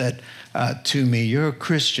 has said to me, you're a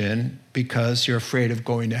Christian because you're afraid of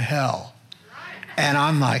going to hell. And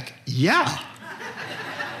I'm like, yeah,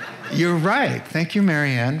 you're right. Thank you,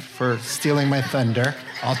 Marianne, for stealing my thunder.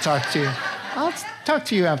 I'll talk to you I'll talk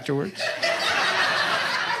to you afterwards.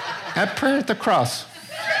 At prayer at the cross.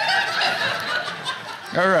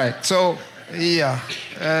 All right, so, yeah.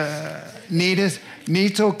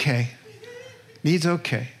 Needs okay. Needs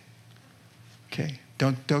okay. Okay.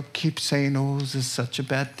 Don't keep saying, oh, this is such a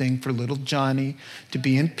bad thing for little Johnny to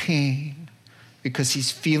be in pain because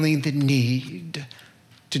he's feeling the need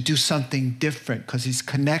to do something different because he's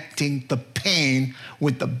connecting the pain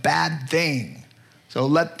with the bad thing. So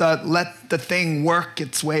let the thing work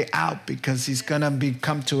its way out because he's going to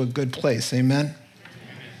come to a good place. Amen?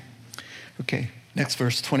 Okay, next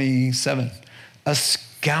verse, 27. A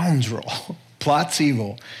scoundrel plots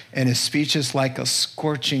evil, and his speech is like a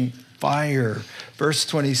scorching fire. Verse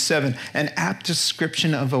 27, an apt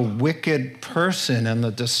description of a wicked person and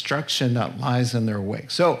the destruction that lies in their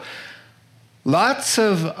wake. So lots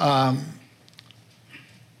of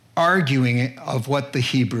arguing of what the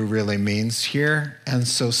Hebrew really means here. And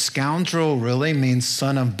so scoundrel really means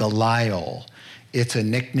son of Belial. It's a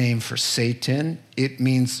nickname for Satan. It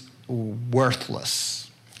means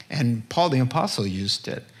worthless. And Paul the Apostle used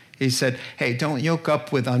it. He said, hey, don't yoke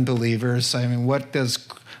up with unbelievers. I mean, what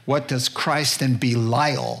does Christ and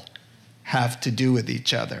Belial have to do with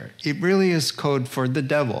each other? It really is code for the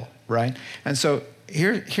devil, right? And so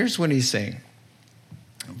here's what he's saying.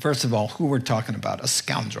 First of all, who we're talking about, a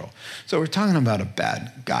scoundrel. So we're talking about a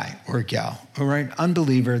bad guy or gal, all right?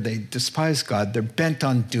 Unbeliever, they despise God. They're bent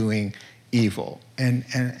on doing evil, and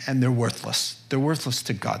they're worthless. They're worthless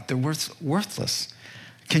to God. They're worthless.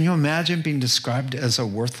 Can you imagine being described as a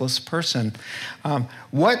worthless person?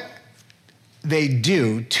 What they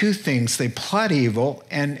do, two things. They plot evil,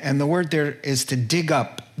 and the word there is to dig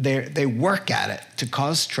up. They work at it to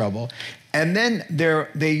cause trouble. And then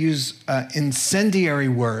they use incendiary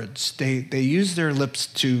words. They use their lips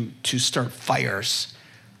to start fires,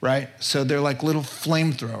 right? So they're like little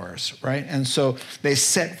flamethrowers, right? And so they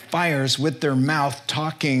set fires with their mouth,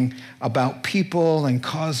 talking about people and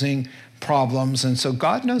causing problems. And so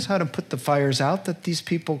God knows how to put the fires out that these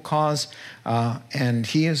people cause, and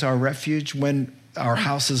he is our refuge when our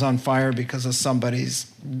house is on fire because of somebody's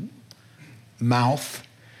mouth,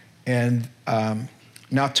 and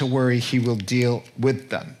not to worry, he will deal with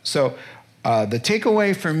them. So the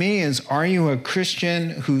takeaway for me is, are you a Christian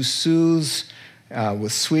who soothes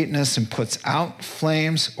with sweetness and puts out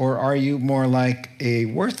flames, or are you more like a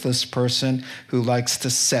worthless person who likes to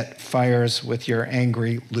set fires with your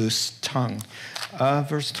angry, loose tongue?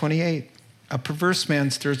 Verse 28, a perverse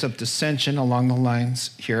man stirs up dissension along the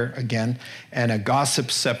lines here again, and a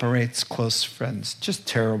gossip separates close friends. Just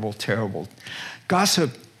terrible, terrible.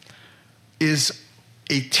 Gossip is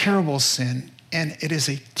a terrible sin, and it is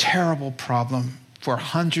a terrible problem for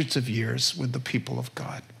hundreds of years with the people of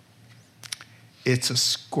God. It's a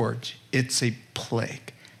scourge. It's a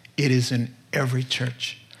plague. It is in every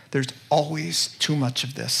church. There's always too much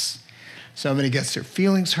of this. Somebody gets their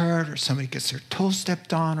feelings hurt, or somebody gets their toes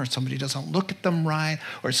stepped on, or somebody doesn't look at them right,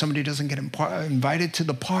 or somebody doesn't get invited to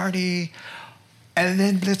the party, and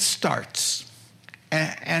then it starts.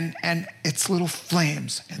 And it's little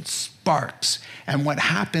flames and sparks. And what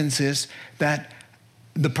happens is that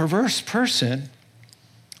the perverse person,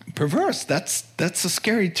 perverse, that's a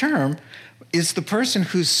scary term, is the person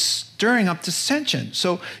who's stirring up dissension.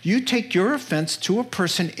 So you take your offense to a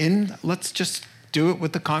person in, let's just do it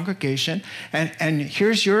with the congregation, and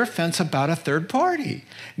here's your offense about a third party.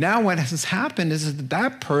 Now what has happened is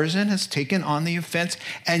that person has taken on the offense,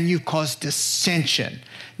 and you cause dissension.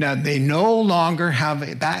 Now they no longer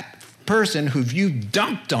have that person who you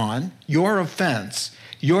dumped on, your offense,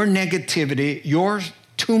 your negativity, your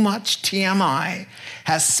too much TMI,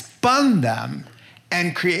 has spun them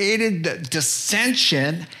and created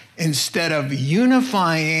dissension. Instead of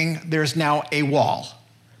unifying, there's now a wall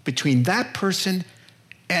between that person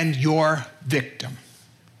and your victim,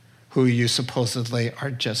 who you supposedly are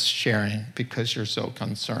just sharing because you're so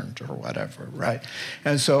concerned or whatever, right?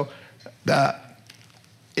 And so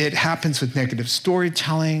it happens with negative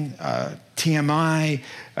storytelling, TMI,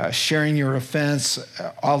 sharing your offense,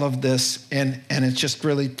 all of this, and it's just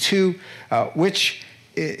really which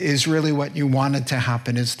is really what you wanted to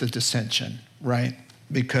happen, is the dissension, right?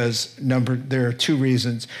 Because there are two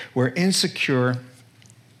reasons. We're insecure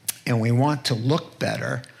and we want to look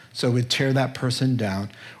better, so we tear that person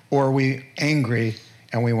down, or we angry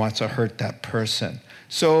and we want to hurt that person.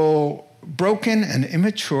 So broken and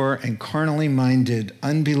immature and carnally minded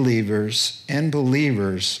unbelievers and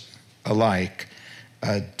believers alike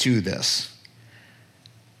do this.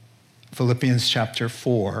 Philippians chapter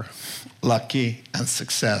 4, lucky and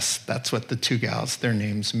success. That's what the two gals, their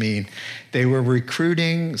names mean. They were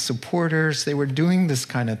recruiting supporters. They were doing this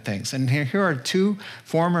kind of things. And here are two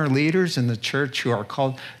former leaders in the church who are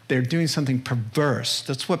called, they're doing something perverse.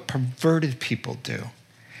 That's what perverted people do.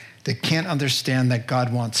 They can't understand that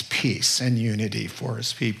God wants peace and unity for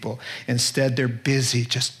his people. Instead, they're busy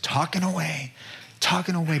just talking away,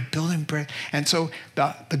 building bread. And so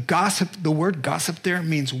the gossip, the word gossip there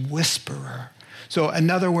means whisperer. So in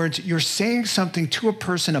other words, you're saying something to a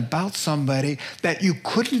person about somebody that you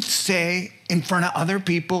couldn't say in front of other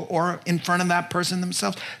people or in front of that person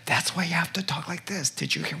themselves. That's why you have to talk like this.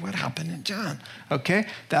 Did you hear what happened in John? Okay?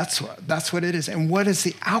 That's what it is. And what is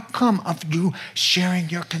the outcome of you sharing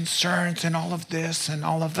your concerns and all of this and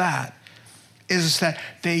all of that? Is that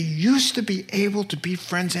they used to be able to be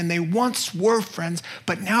friends, and they once were friends,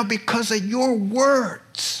 but now because of your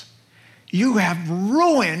words, you have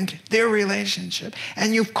ruined their relationship,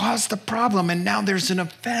 and you've caused a problem, and now there's an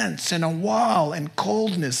offense and a wall and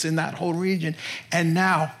coldness in that whole region. And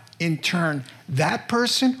now, in turn, that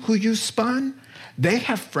person who you spun, they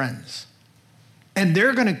have friends, and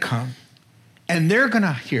they're going to come, and they're going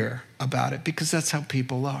to hear about it because that's how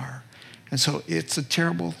people are. And so it's a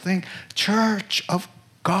terrible thing. Church of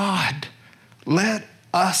God, let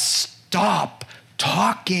us stop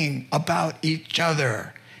talking about each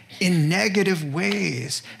other in negative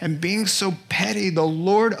ways and being so petty. The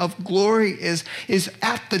Lord of glory is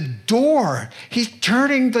at the door. He's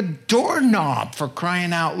turning the doorknob, for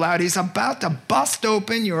crying out loud. He's about to bust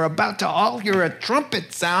open. You're about to all hear a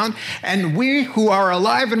trumpet sound, and we who are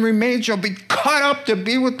alive and remain shall be caught up to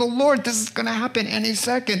be with the Lord. This is going to happen any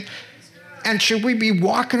second. And should we be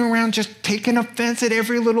walking around just taking offense at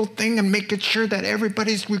every little thing and making sure that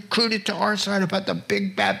everybody's recruited to our side about the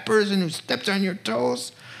big bad person who steps on your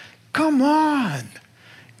toes? Come on.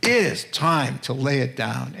 It is time to lay it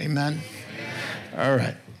down. Amen? All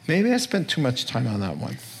right. Maybe I spent too much time on that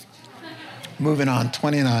one. Moving on,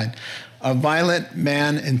 29. A violent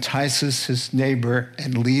man entices his neighbor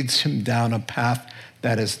and leads him down a path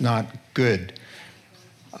that is not good.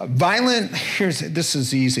 This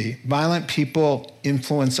is easy. Violent people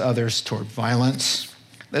influence others toward violence.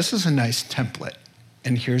 This is a nice template.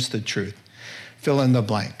 And here's the truth. Fill in the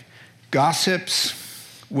blank. Gossips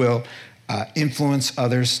will influence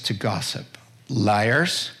others to gossip.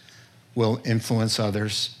 Liars will influence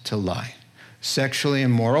others to lie. Sexually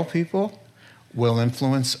immoral people will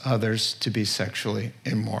influence others to be sexually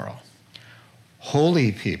immoral.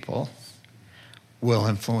 Holy people will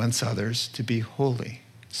influence others to be holy.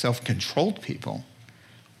 Self-controlled people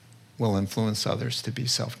will influence others to be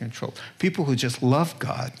self-controlled. People who just love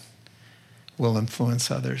God will influence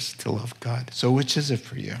others to love God. So which is it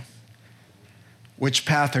for you? Which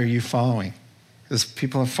path are you following? Because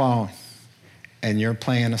people are following, and you're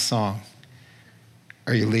playing a song.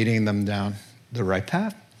 Are you leading them down the right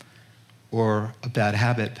path or a bad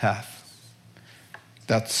habit path?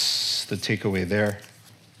 That's the takeaway there.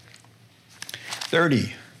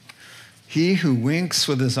 30. He who winks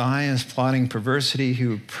with his eye is plotting perversity. He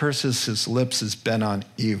who purses his lips is bent on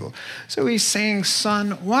evil. So he's saying,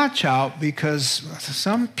 son, watch out, because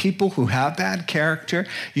some people who have bad character,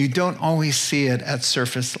 you don't always see it at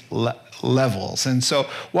surface levels. And so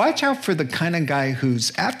watch out for the kind of guy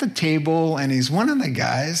who's at the table and he's one of the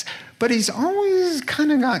guys, but he's always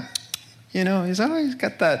kind of got, he's always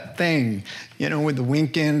got that thing, with the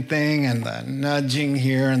winking thing and the nudging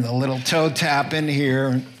here and the little toe tapping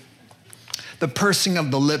here. The pursing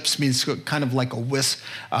of the lips means kind of like a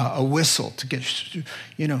whistle to get,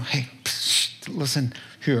 hey, psh, listen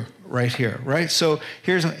here, right here, right? So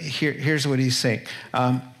here's what he's saying.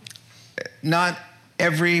 Not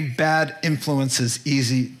every bad influence is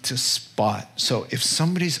easy to spot. So if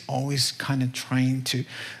somebody's always kind of trying to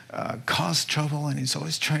cause trouble and he's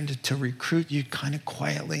always trying to recruit you kind of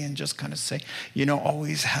quietly and just kind of say,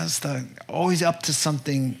 always up to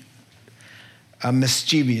something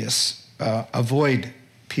mischievous, avoid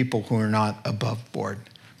people who are not above board.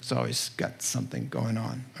 It's always got something going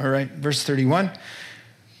on. All right, verse 31.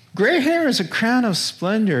 Gray hair is a crown of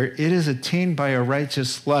splendor. It is attained by a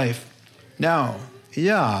righteous life. Now,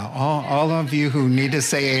 all of you who need to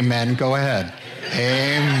say amen, go ahead.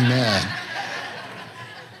 Amen.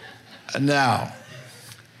 Now,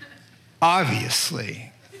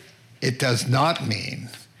 obviously, it does not mean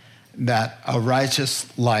that a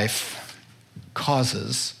righteous life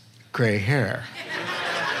causes gray hair.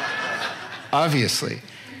 Obviously,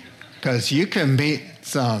 because you can meet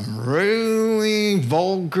some really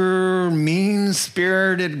vulgar,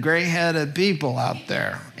 mean-spirited, gray-headed people out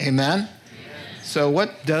there. Amen? So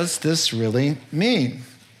what does this really mean?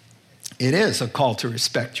 It is a call to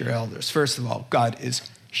respect your elders. First of all, God is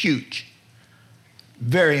huge.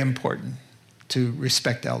 Very important to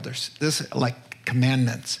respect elders. This is like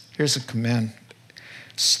commandments. Here's a command.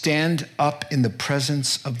 Stand up in the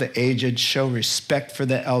presence of the aged, show respect for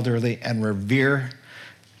the elderly, and revere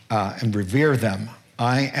them.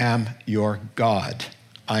 I am your God.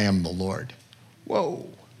 I am the Lord. Whoa.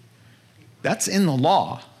 That's in the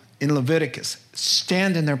law, in Leviticus.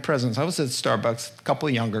 Stand in their presence. I was at Starbucks, a couple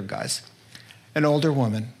of younger guys. An older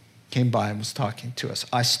woman came by and was talking to us.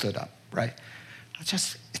 I stood up, right?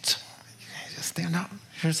 Just stand up.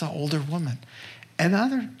 Here's an older woman. And the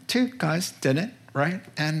other two guys didn't, right?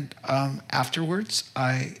 And afterwards,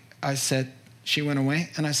 I said, she went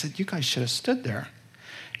away, and I said, you guys should have stood there.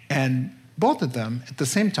 And both of them, at the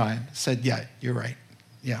same time, said, yeah, you're right.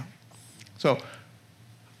 Yeah. So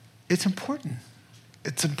it's important.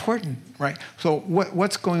 It's important, right? So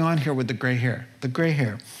what's going on here with the gray hair? The gray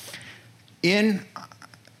hair. In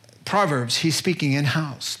Proverbs, he's speaking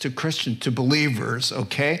in-house to Christians, to believers,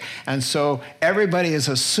 okay? And so everybody is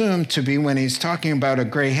assumed to be, when he's talking about a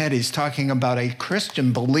gray head, he's talking about a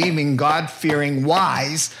Christian, believing, God-fearing,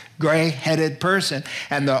 wise, gray-headed person.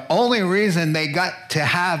 And the only reason they got to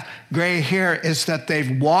have gray hair is that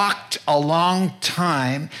they've walked a long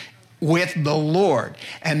time with the Lord,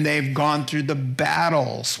 and they've gone through the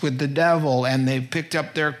battles with the devil, and they've picked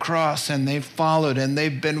up their cross, and they've followed, and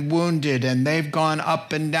they've been wounded, and they've gone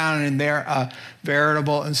up and down, and they're a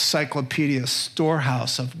veritable encyclopedia,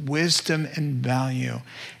 storehouse of wisdom and value.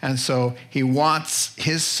 And so he wants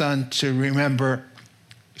his son to remember,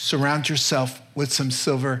 surround yourself with some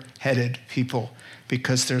silver-headed people,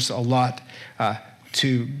 because there's a lot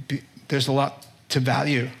to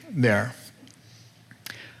value there.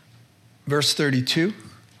 Verse 32,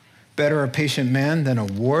 better a patient man than a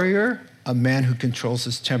warrior, a man who controls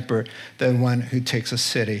his temper than one who takes a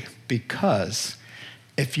city. Because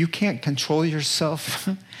if you can't control yourself,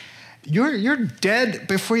 you're dead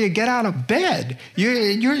before you get out of bed.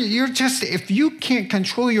 You're just, if you can't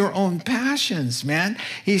control your own passions, man.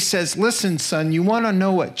 He says, listen, son, you want to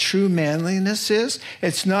know what true manliness is?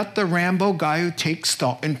 It's not the Rambo guy who takes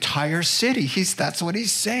the entire city. That's what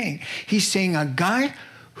he's saying. He's saying a guy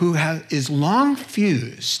who is long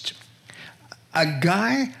fused, a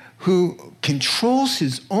guy who controls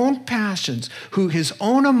his own passions, who his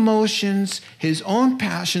own emotions, his own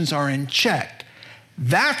passions are in check.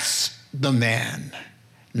 That's the man,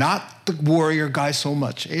 not the warrior guy so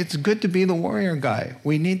much. It's good to be the warrior guy.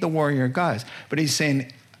 We need the warrior guys. But he's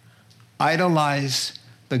saying, idolize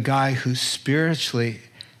the guy who spiritually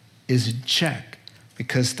is in check,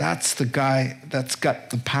 because that's the guy that's got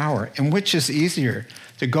the power. And which is easier,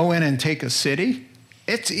 to go in and take a city?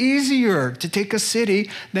 It's easier to take a city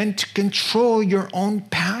than to control your own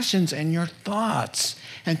passions and your thoughts,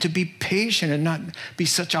 and to be patient and not be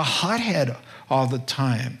such a hothead all the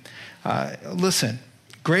time. Listen,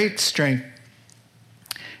 great strength,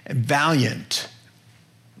 valiant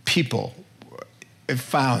people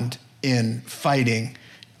found in fighting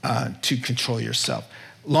to control yourself.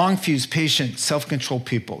 Long-fused, patient, self-controlled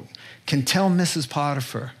people can tell Mrs.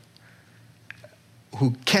 Potiphar,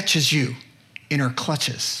 who catches you in her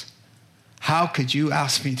clutches, how could you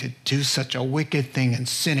ask me to do such a wicked thing and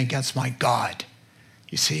sin against my God?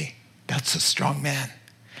 You see, that's a strong man.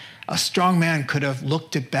 A strong man could have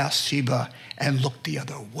looked at Bathsheba and looked the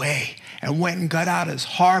other way and went and got out his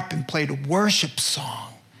harp and played a worship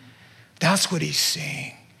song. That's what he's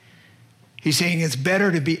saying. He's saying it's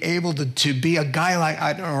better to be able to be a guy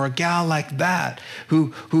like, or a gal like that,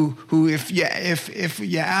 who if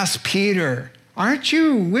you ask Peter, aren't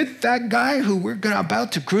you with that guy who we're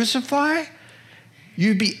about to crucify?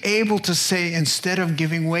 You'd be able to say, instead of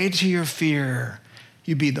giving way to your fear,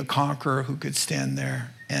 you'd be the conqueror who could stand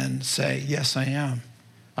there and say, yes, I am.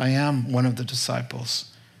 I am one of the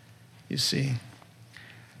disciples. You see,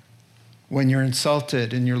 when you're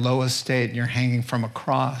insulted in your low estate and you're hanging from a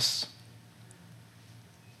cross,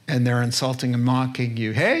 and they're insulting and mocking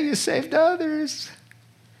you, hey, you saved others.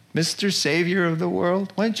 Mr. Savior of the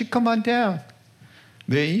world, why don't you come on down?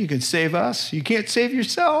 You can save us. You can't save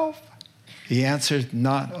yourself. He answered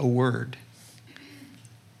not a word,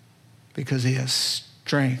 because he has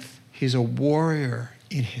strength. He's a warrior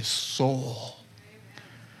in his soul.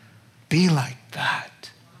 Be like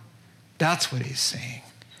that. That's what he's saying.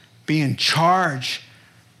 Be in charge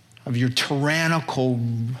of your tyrannical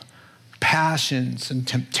passions and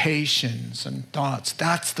temptations and thoughts.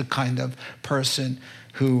 That's the kind of person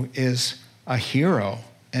who is a hero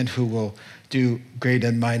and who will do great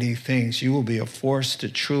and mighty things. You will be a force to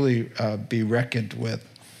truly be reckoned with.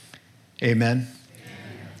 Amen?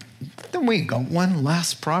 then we got one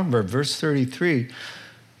last proverb, verse 33.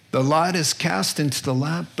 The lot is cast into the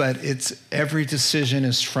lap, but every decision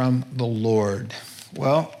is from the Lord.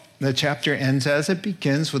 Well, the chapter ends as it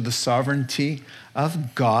begins with the sovereignty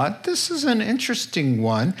of God. This is an interesting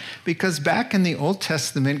one because back in the Old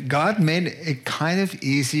Testament, God made it kind of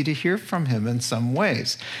easy to hear from him in some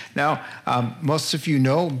ways. Now, most of you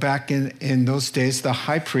know back in those days, the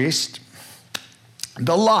high priest,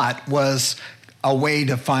 the lot was a way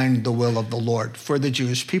to find the will of the Lord for the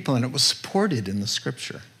Jewish people, and it was supported in the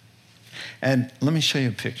scripture. And let me show you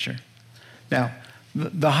a picture. Now,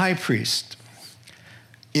 the high priest,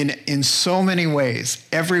 in so many ways,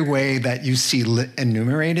 every way that you see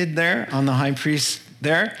enumerated there on the high priest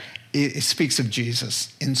there, it speaks of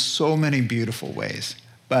Jesus in so many beautiful ways.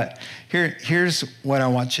 But here's what I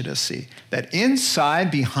want you to see. That inside,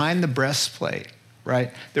 behind the breastplate,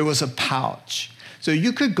 right, there was a pouch. So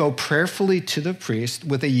you could go prayerfully to the priest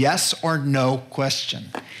with a yes or no question.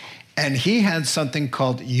 And he had something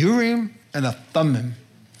called Urim and a Thummim.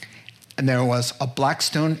 And there was a black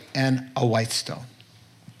stone and a white stone.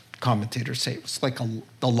 Commentators say it was like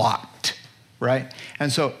the lot, right?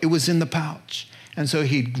 And so it was in the pouch. And so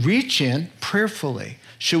he'd reach in prayerfully.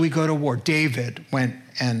 Should we go to war? David went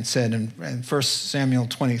and said in 1 Samuel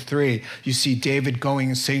 23, you see David going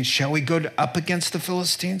and saying, shall we go up against the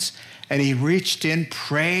Philistines? And he reached in,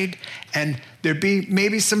 prayed, and there'd be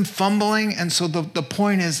maybe some fumbling. And so the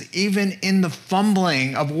point is, even in the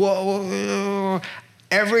fumbling of whoa,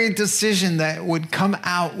 every decision that would come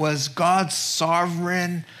out was God's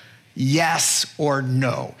sovereign yes or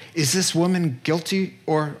no. Is this woman guilty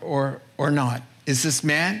or not? Is this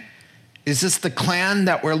man? Is this the clan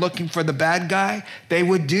that we're looking for the bad guy? They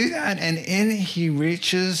would do that, and in he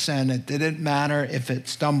reaches, and it didn't matter if it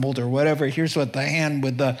stumbled or whatever. Here's what the hand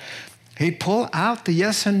with he'd pull out the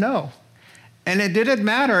yes and no. And it didn't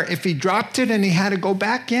matter if he dropped it and he had to go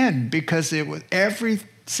back in, because it was every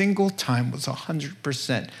single time was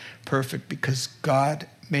 100% perfect, because God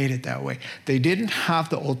made it that way. They didn't have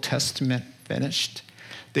the Old Testament finished.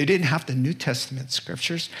 They didn't have the New Testament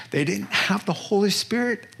scriptures. They didn't have the Holy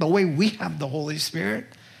Spirit the way we have the Holy Spirit,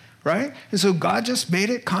 right? And so God just made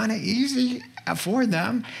it kind of easy for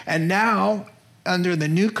them. And now, under the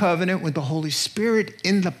new covenant with the Holy Spirit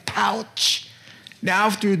in the pouch, now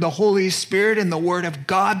through the Holy Spirit and the Word of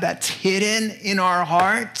God that's hidden in our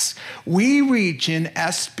hearts, we reach in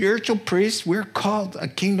as spiritual priests. We're called a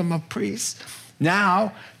kingdom of priests.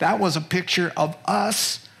 Now, that was a picture of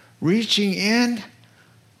us reaching in,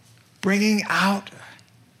 bringing out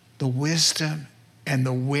the wisdom and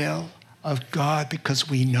the will of God, because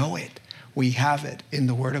we know it. We have it in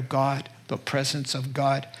the Word of God, the presence of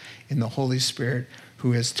God in the Holy Spirit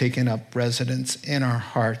who has taken up residence in our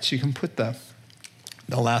hearts. You can put the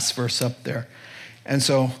last verse up there. And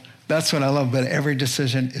so that's what I love, but every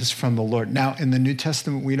decision is from the Lord. Now, in the New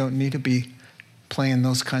Testament, we don't need to be playing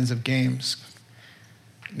those kinds of games.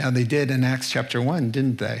 Now, they did in Acts chapter 1,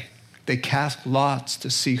 didn't they? They cast lots to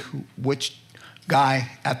see which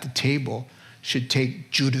guy at the table should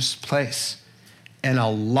take Judas' place. And a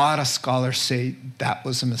lot of scholars say that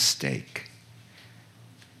was a mistake,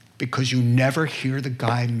 because you never hear the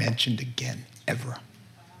guy mentioned again, ever.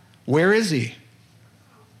 Where is he?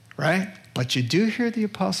 Right? But you do hear the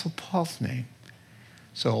Apostle Paul's name.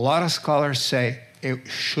 So a lot of scholars say it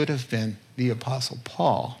should have been the Apostle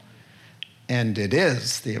Paul, and it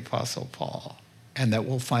is the Apostle Paul, and that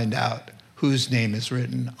we'll find out whose name is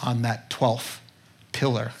written on that 12th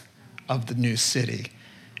pillar of the new city.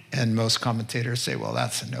 And most commentators say, well,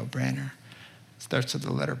 that's a no-brainer. Starts with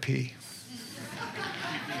the letter P.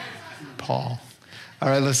 Paul. All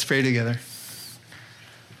right, let's pray together.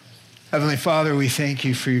 Heavenly Father, we thank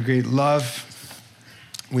you for your great love.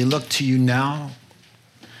 We look to you now.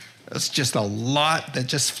 It's just a lot that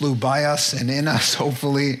just flew by us and in us,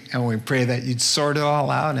 hopefully, and we pray that you'd sort it all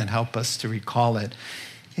out and help us to recall it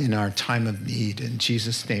in our time of need. In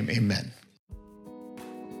Jesus' name, amen.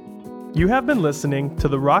 You have been listening to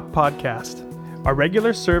the Rock Podcast. Our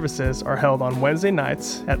regular services are held on Wednesday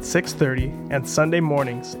nights at 6:30 and Sunday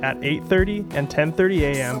mornings at 8:30 and 10:30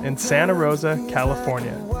 a.m. in Santa Rosa,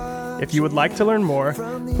 California. If you would like to learn more,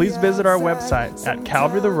 please visit our website at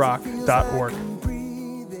calvarytherock.org.